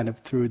created kind of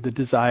through the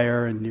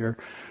desire and your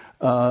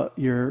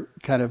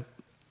kind of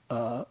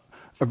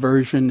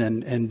aversion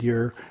and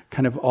your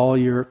kind of all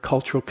your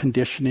cultural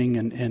conditioning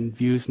and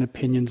views and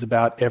opinions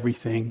about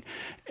everything.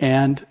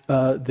 And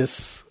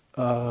this,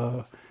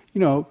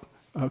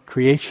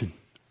 creation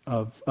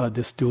of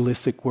this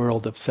dualistic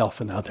world of self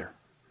and other,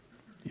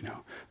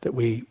 that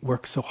we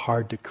work so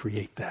hard to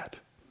create that,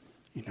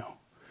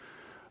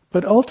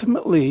 But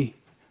ultimately,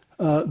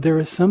 there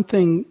is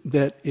something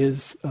that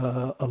is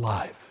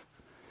alive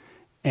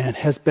and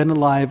has been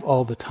alive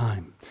all the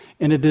time.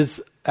 And it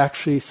is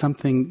actually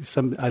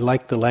I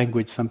like the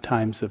language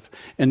sometimes of,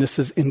 and this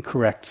is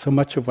incorrect, so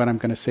much of what I'm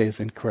going to say is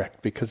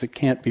incorrect because it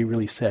can't be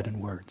really said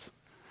in words,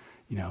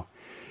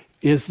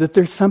 is that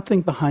there's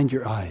something behind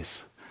your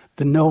eyes.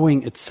 The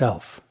knowing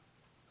itself.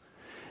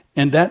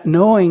 And that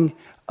knowing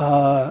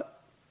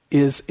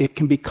it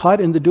can be caught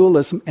in the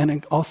dualism, and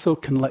it also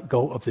can let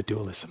go of the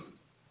dualism.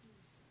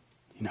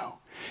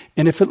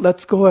 And if it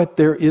lets go of it,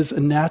 there is a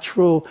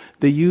natural,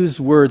 they use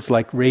words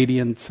like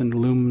radiance and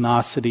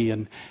luminosity,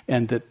 and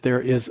that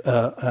there is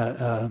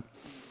a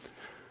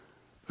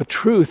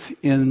truth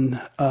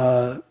in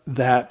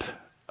that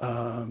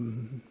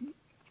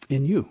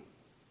in you.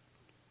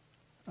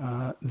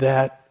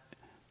 That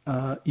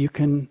you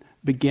can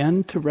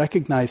begin to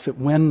recognize that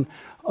when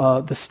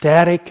the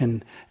static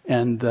and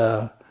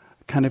the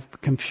kind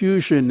of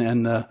confusion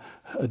and the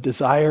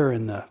desire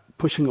and the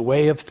pushing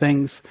away of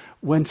things,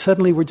 when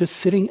suddenly we're just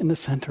sitting in the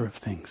center of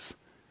things,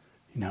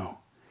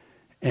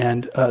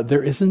 and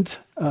there isn't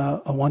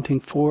a wanting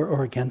for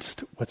or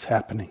against what's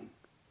happening.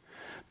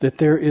 That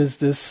there is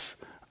this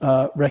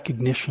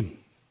recognition,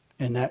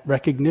 and that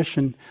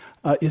recognition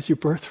is your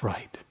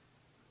birthright.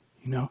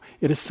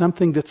 It is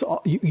something that's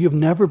you've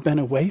never been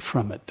away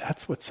from it.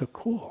 That's what's so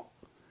cool.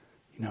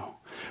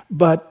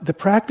 But the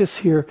practice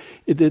here,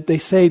 they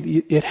say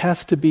it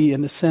has to be,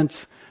 in a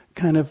sense,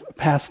 kind of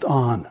passed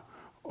on,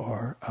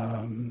 or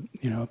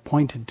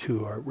pointed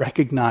to, or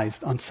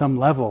recognized on some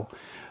level,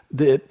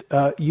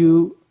 that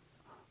you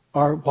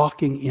are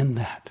walking in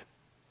that.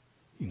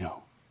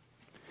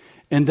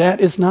 And that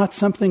is not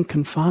something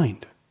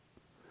confined.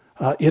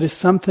 It is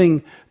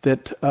something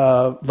that,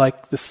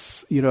 like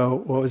this,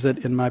 what was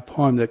it in my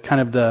poem, that kind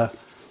of the,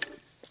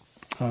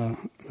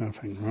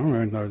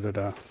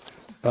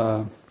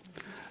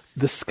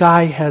 the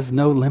sky has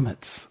no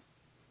limits,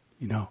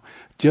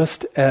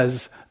 just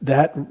as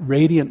that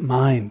radiant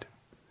mind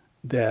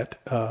that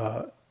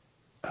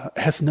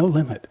has no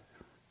limit,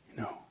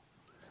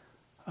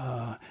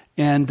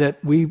 and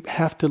that we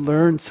have to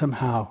learn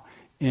somehow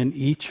in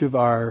each of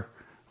our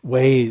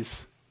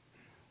ways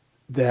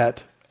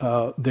that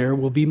there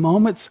will be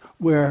moments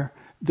where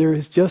there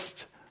is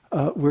just,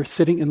 we're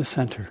sitting in the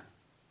center,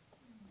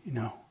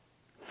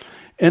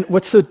 And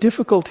what's so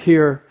difficult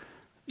here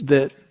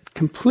that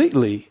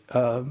completely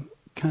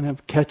kind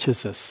of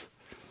catches us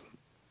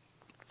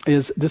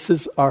is this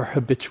is our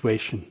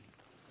habituation.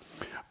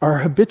 Our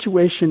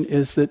habituation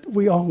is that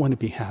we all want to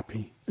be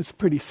happy. It's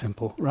pretty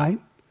simple, right?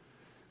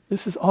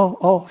 This is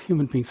all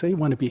human beings. They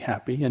want to be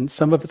happy, and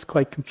some of it's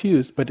quite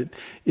confused, but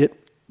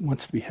it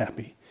wants to be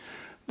happy.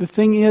 The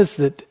thing is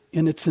that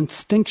in its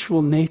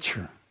instinctual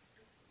nature,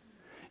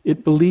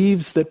 it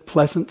believes that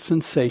pleasant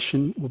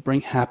sensation will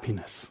bring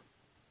happiness,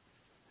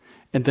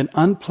 and then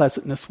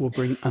unpleasantness will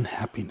bring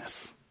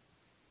unhappiness.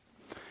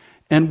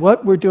 And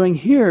what we're doing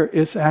here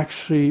is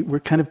actually, we're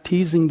kind of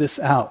teasing this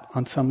out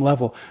on some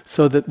level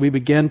so that we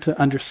begin to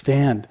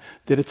understand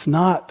that it's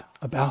not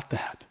about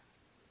that.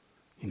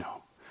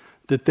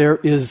 That there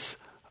is,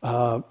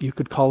 you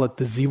could call it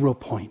the 0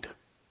 point.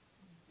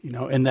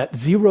 And that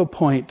 0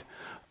 point,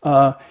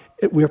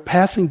 we're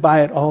passing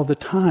by it all the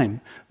time,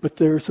 but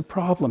there's a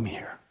problem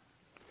here.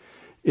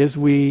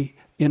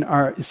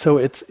 So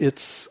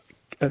it's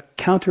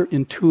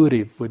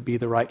counterintuitive would be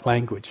the right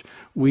language.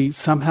 We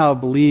somehow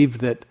believe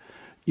that,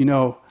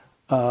 that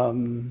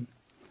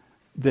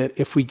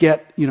if we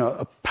get,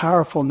 a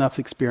powerful enough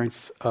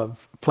experience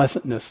of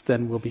pleasantness,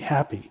 then we'll be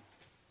happy.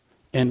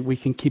 And we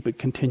can keep it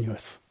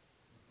continuous.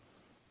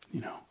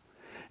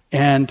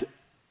 And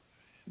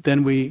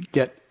then we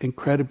get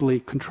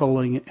incredibly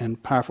controlling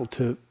and powerful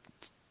to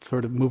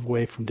sort of move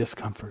away from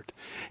discomfort.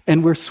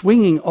 And we're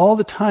swinging all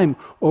the time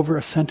over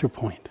a center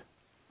point.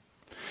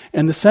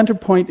 And the center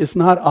point is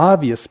not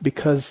obvious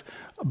because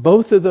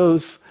both of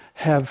those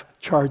have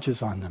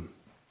charges on them.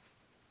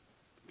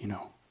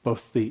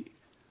 Both the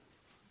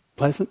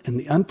pleasant and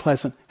the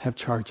unpleasant have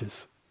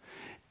charges.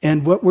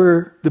 And what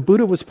the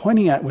Buddha was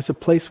pointing at was a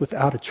place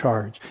without a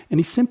charge. And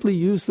he simply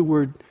used the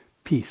word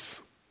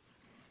peace.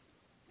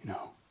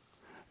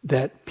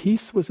 That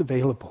peace was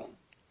available.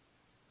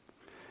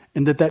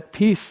 And that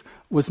peace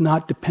was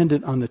not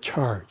dependent on the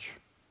charge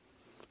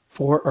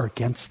for or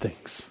against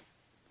things.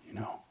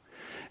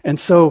 And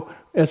so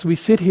as we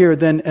sit here,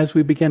 then as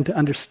we begin to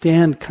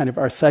understand kind of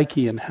our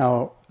psyche and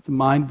how the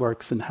mind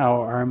works and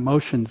how our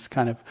emotions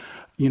kind of,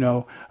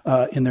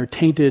 in their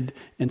tainted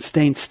and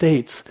stained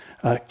states,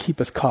 keep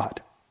us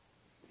caught.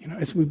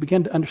 As we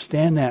begin to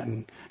understand that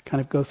and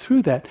kind of go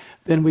through that,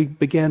 then we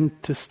begin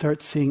to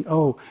start seeing,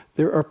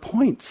 there are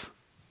points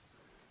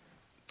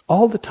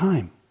all the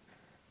time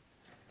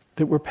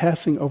that we're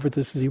passing over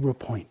this 0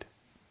 point.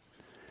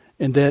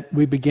 And that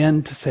we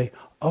begin to say,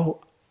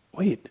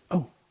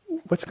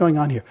 what's going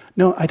on here?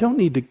 No, I don't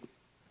need to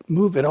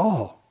move at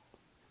all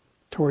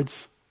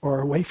towards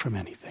or away from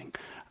anything.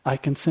 I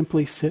can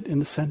simply sit in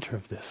the center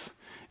of this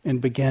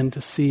and begin to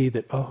see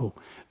that,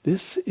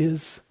 this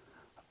is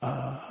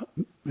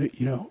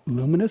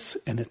luminous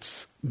and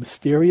it's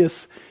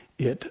mysterious.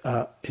 It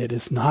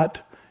is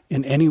not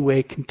in any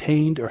way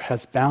contained or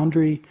has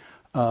boundary,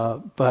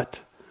 but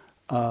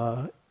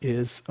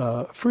is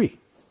free.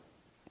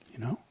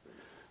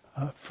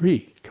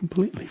 Free,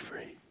 completely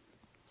free.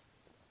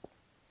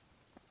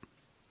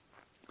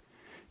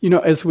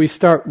 As we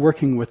start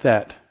working with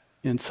that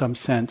in some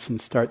sense and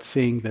start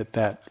seeing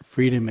that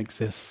freedom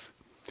exists,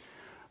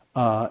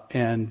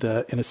 and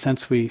in a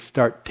sense we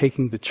start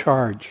taking the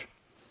charge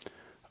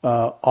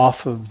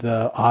off of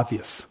the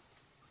obvious,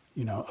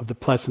 of the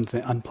pleasant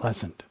and the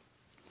unpleasant.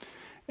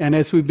 And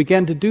as we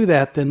begin to do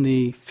that, then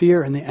the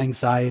fear and the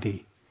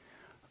anxiety,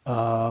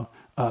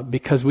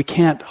 because we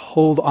can't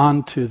hold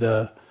on to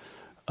the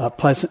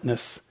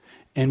pleasantness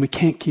and we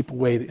can't keep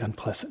away the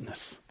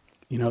unpleasantness.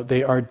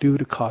 They are due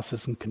to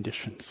causes and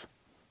conditions.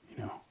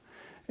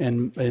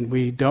 And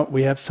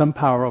we have some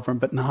power over them,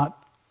 but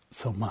not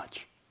so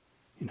much.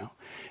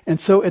 And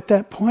so at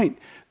that point,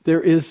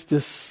 there is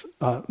this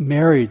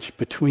marriage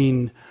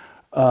between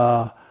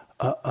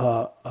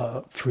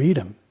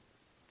freedom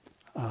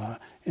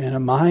and a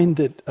mind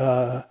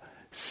that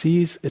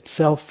sees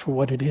itself for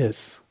what it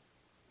is,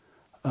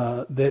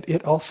 that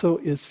it also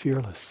is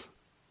fearless.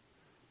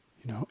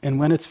 And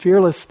when it's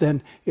fearless,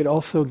 then it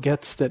also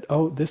gets that,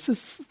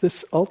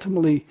 this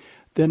ultimately,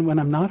 then when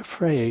I'm not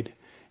afraid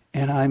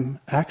and I'm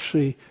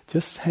actually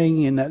just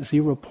hanging in that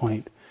 0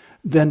 point,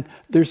 then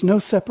there's no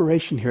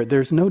separation here.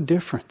 There's no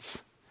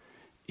difference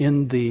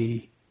in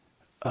the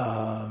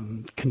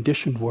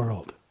conditioned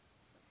world.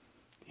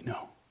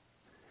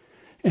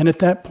 And at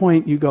that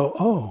point you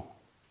go,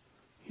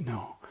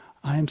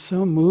 I am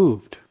so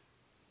moved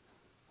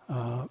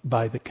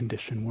by the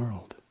conditioned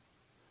world.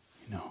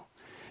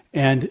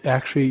 And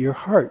actually your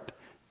heart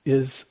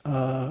is,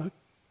 we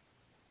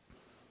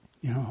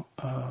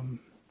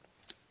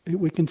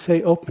can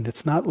say open.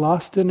 It's not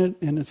lost in it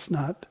and it's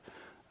not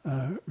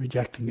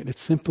rejecting it.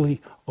 It's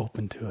simply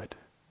open to it.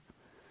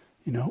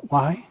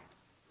 Why?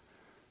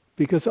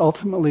 Because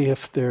ultimately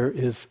if there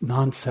is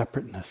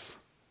non-separateness,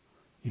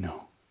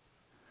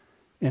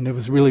 and it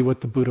was really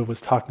what the Buddha was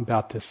talking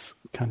about, this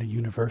kind of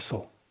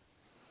universal,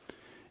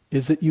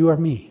 is that you are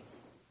me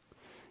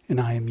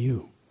and I am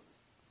you.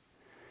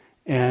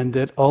 And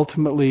that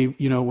ultimately,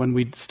 when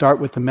we start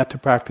with the metta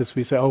practice,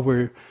 we say,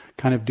 we're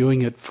kind of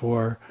doing it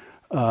for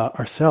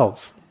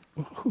ourselves.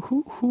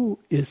 Who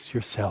is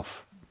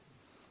yourself?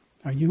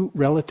 Are you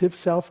relative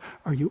self?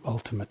 Are you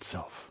ultimate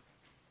self?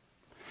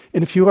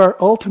 And if you are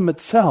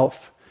ultimate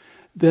self,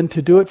 then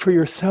to do it for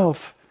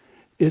yourself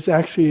is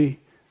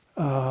actually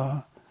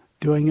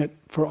doing it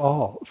for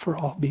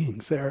all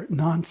beings. Their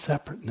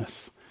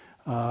non-separateness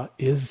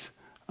is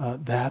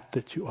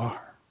that you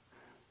are.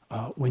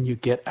 when you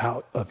get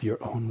out of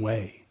your own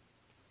way,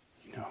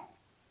 you know.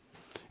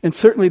 And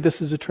certainly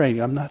this is a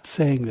training. I'm not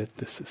saying that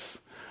this is,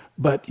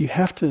 but you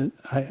have to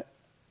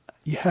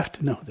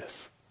know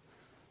this,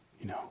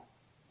 you know,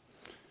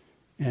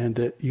 and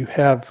that you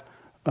have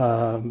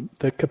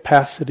the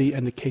capacity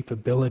and the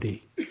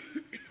capability,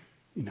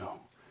 you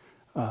know,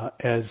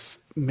 as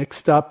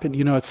mixed up, and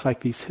you know, it's like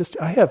these history.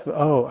 I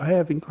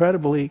have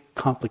incredibly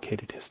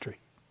complicated history.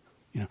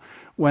 You know,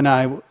 when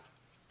I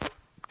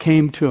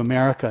came to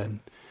America, and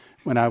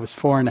when I was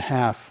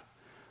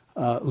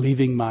 4.5,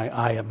 leaving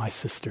my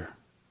sister,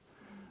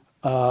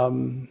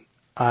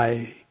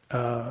 I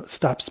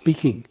stopped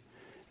speaking,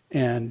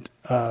 and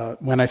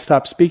when I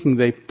stopped speaking,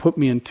 they put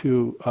me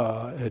into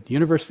at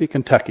University of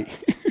Kentucky,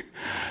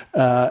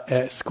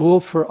 a school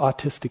for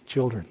autistic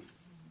children,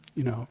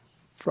 you know,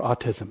 for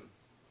autism,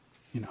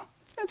 you know.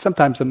 And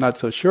sometimes I'm not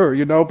so sure,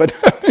 you know, but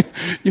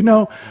you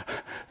know,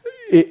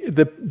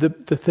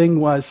 the thing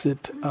was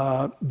that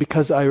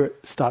because I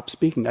stopped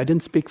speaking, I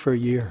didn't speak for a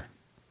year,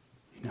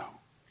 you know,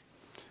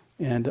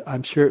 and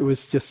I'm sure it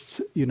was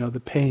just, you know, the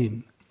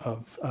pain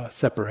of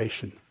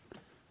separation,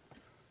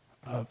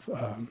 of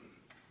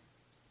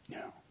you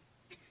know.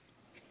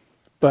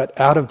 But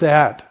out of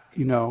that,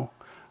 you know,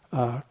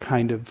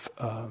 kind of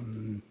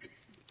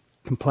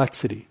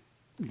complexity,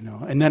 you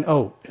know, and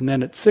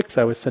then at 6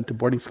 I was sent to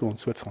boarding school in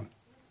Switzerland.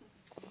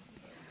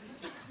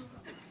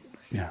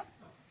 Yeah.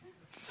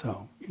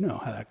 So, you know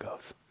how that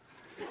goes.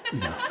 You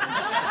know.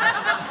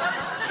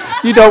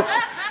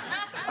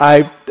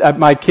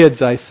 My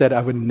kids, I said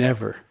I would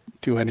never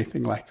do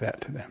anything like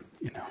that to them,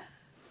 you know.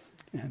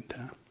 And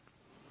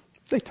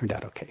they turned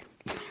out okay.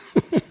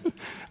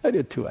 I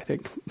did too, I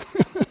think.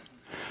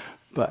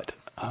 But,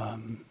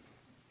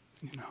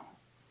 you know.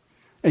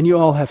 And you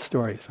all have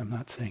stories, I'm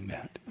not saying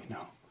that, you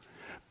know.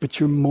 But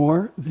you're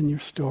more than your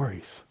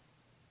stories.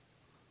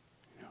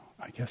 You know,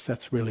 I guess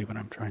that's really what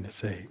I'm trying to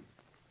say.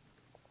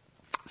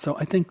 So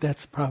I think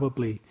that's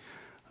probably,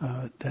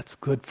 that's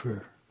good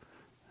for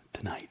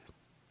tonight.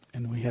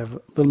 And we have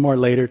a little more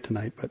later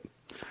tonight, but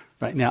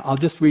right now I'll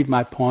just read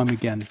my poem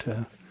again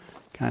to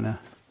kind of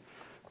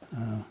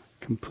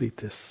complete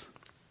this.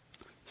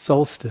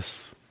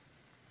 Solstice.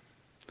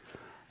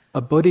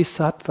 A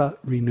bodhisattva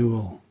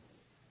renewal.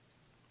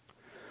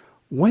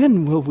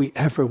 When will we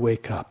ever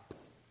wake up?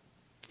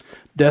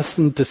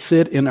 Destined to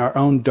sit in our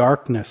own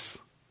darkness,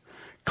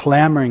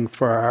 clamoring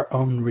for our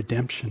own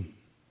redemption.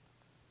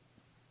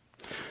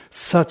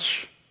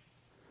 Such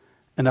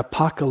an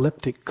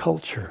apocalyptic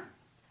culture,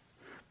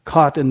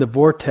 caught in the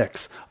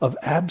vortex of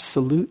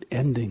absolute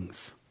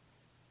endings.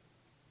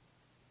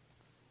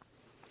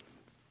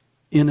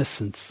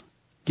 Innocence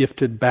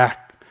gifted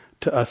back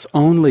to us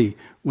only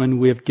when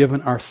we have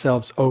given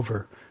ourselves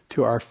over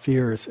to our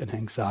fears and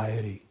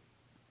anxiety.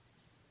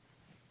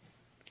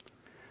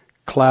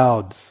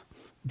 Clouds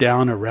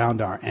down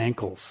around our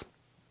ankles,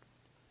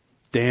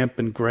 damp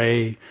and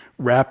gray,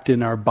 wrapped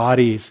in our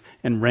bodies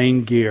and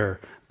rain gear,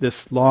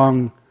 this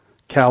long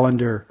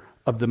calendar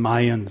of the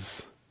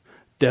Mayans,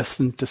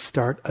 destined to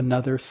start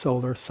another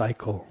solar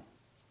cycle.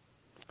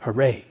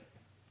 Hooray!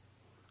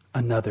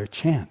 Another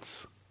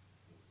chance.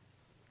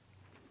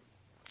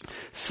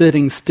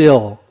 Sitting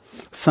still,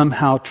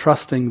 somehow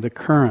trusting the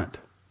current,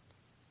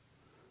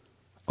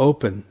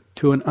 open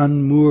to an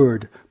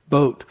unmoored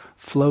boat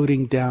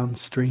floating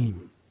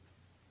downstream.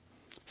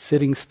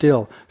 Sitting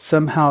still,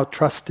 somehow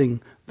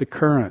trusting the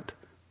current,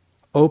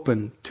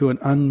 open to an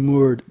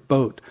unmoored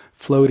boat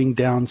floating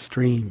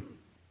downstream.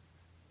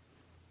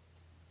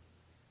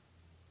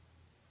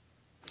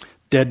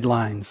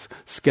 Deadlines,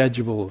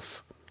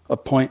 schedules,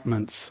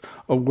 appointments,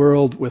 a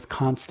world with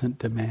constant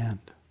demand.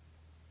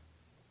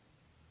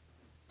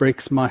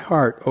 Breaks my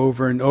heart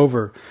over and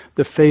over,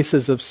 the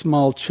faces of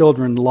small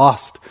children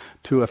lost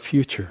to a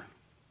future.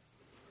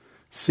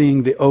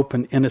 Seeing the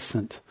open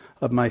innocence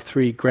of my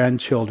 3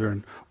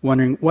 grandchildren,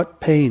 wondering what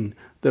pain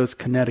those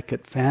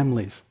Connecticut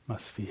families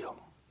must feel.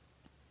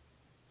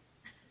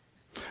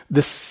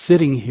 This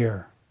sitting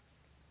here,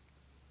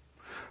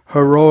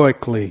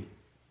 heroically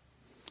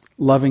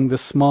loving the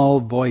small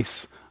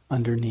voice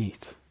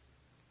underneath.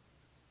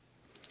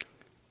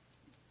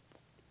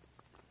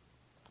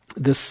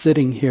 This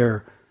sitting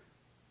here,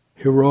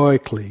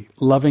 heroically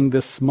loving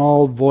the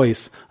small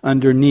voice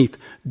underneath,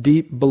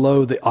 deep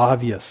below the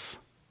obvious.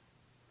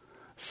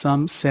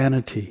 Some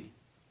sanity,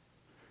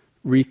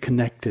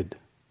 reconnected,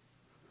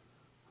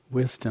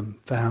 wisdom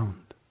found.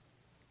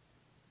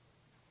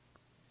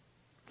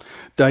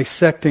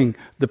 Dissecting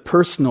the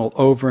personal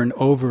over and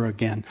over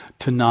again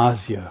to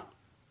nausea.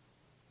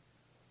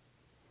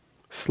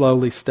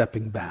 Slowly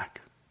stepping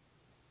back.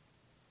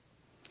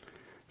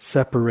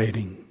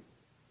 Separating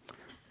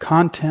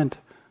content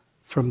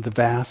from the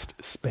vast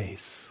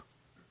space.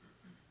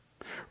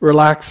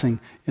 Relaxing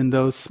in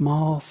those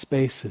small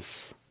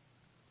spaces.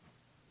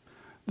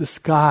 The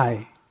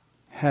sky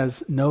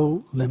has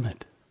no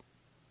limit.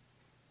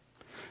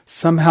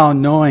 Somehow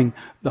knowing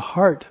the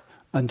heart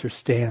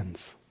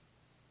understands.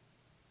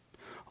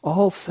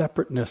 All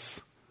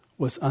separateness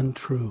was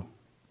untrue.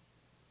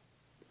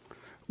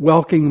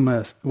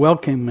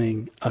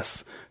 welcoming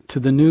us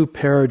to the new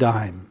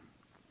paradigm.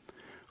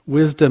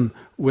 Wisdom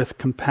with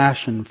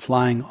compassion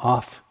flying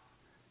off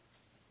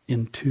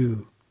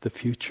into the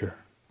future.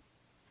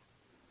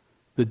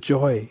 The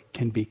joy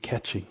can be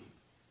catchy.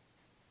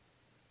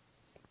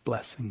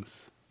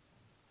 Blessings.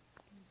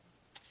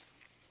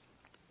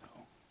 So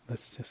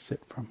let's just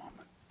sit for a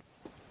moment.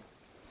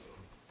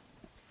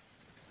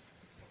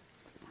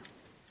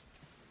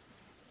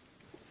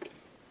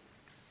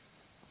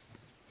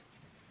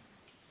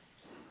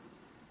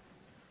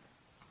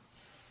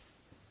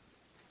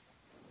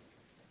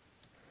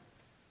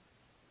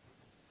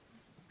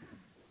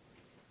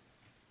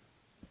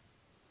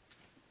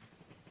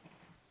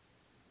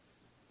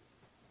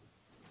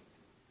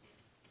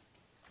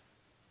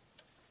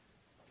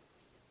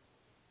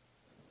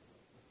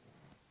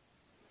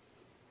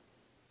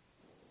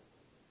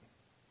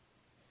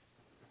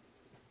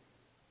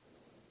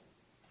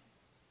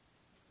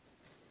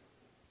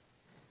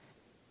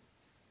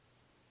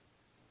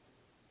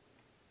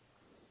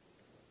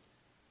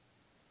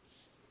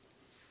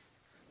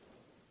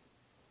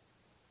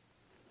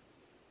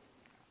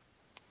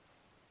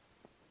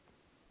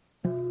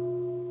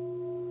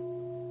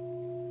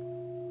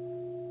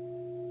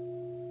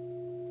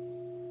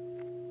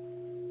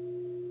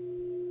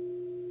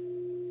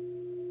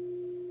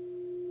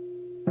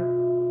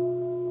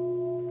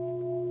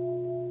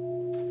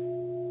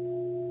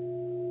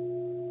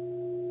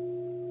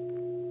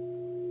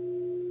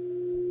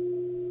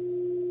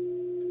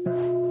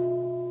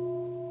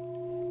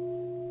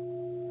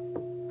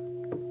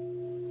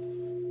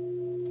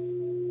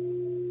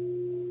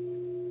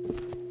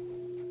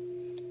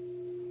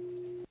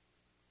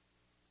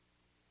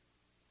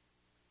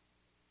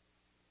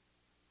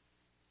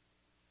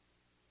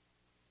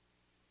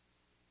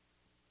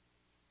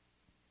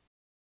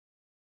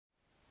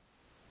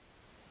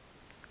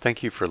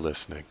 Thank you for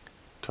listening.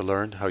 To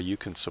learn how you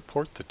can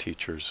support the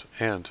teachers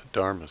and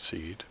Dharma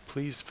Seed,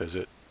 please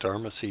visit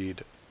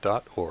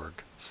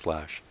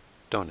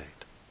dharmaseed.org/donate.